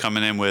Mitch, he's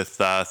coming in with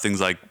things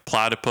like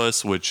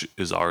platypus, which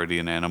is already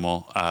an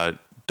animal,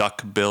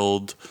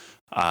 duck-billed,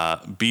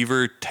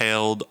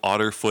 beaver-tailed,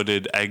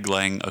 otter-footed,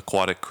 egg-laying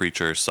aquatic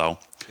creature. So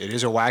it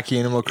is a wacky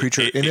animal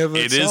creature in of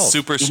itself. It is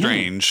super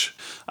strange.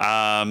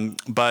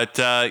 But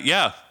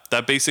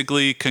that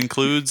basically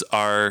concludes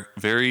our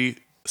very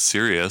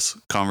serious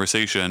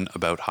conversation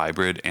about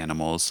hybrid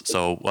animals.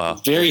 So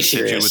very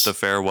serious. Hit you with the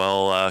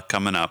farewell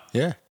coming up.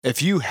 Yeah.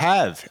 If you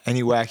have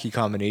any wacky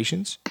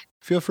combinations,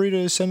 feel free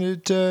to send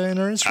it in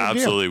our Instagram.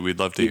 Absolutely. We'd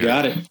love to hear it. You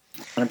got it.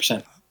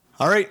 100%.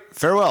 All right.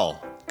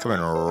 Farewell. Coming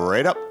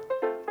right up.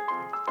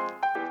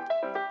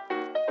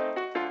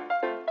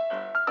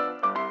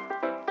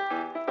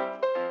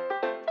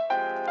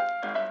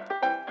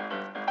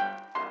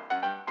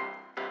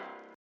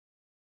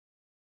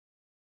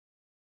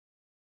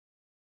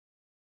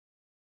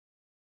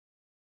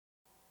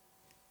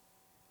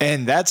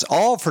 And that's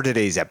all for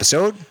today's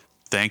episode.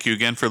 Thank you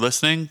again for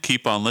listening.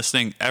 Keep on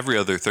listening every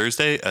other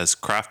Thursday as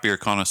Craft Beer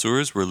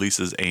Connoisseurs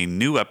releases a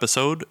new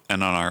episode,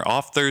 and on our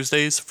off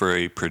Thursdays for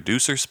a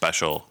producer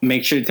special.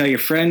 Make sure to tell your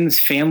friends,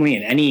 family,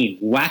 and any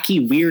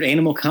wacky, weird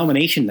animal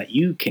combination that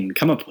you can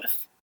come up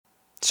with.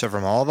 So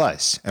from all of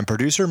us and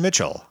producer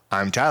Mitchell,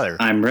 I'm Tyler.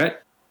 I'm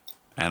Brett.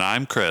 And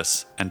I'm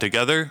Chris. And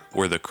together,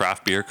 we're the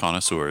Craft Beer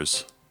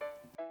Connoisseurs.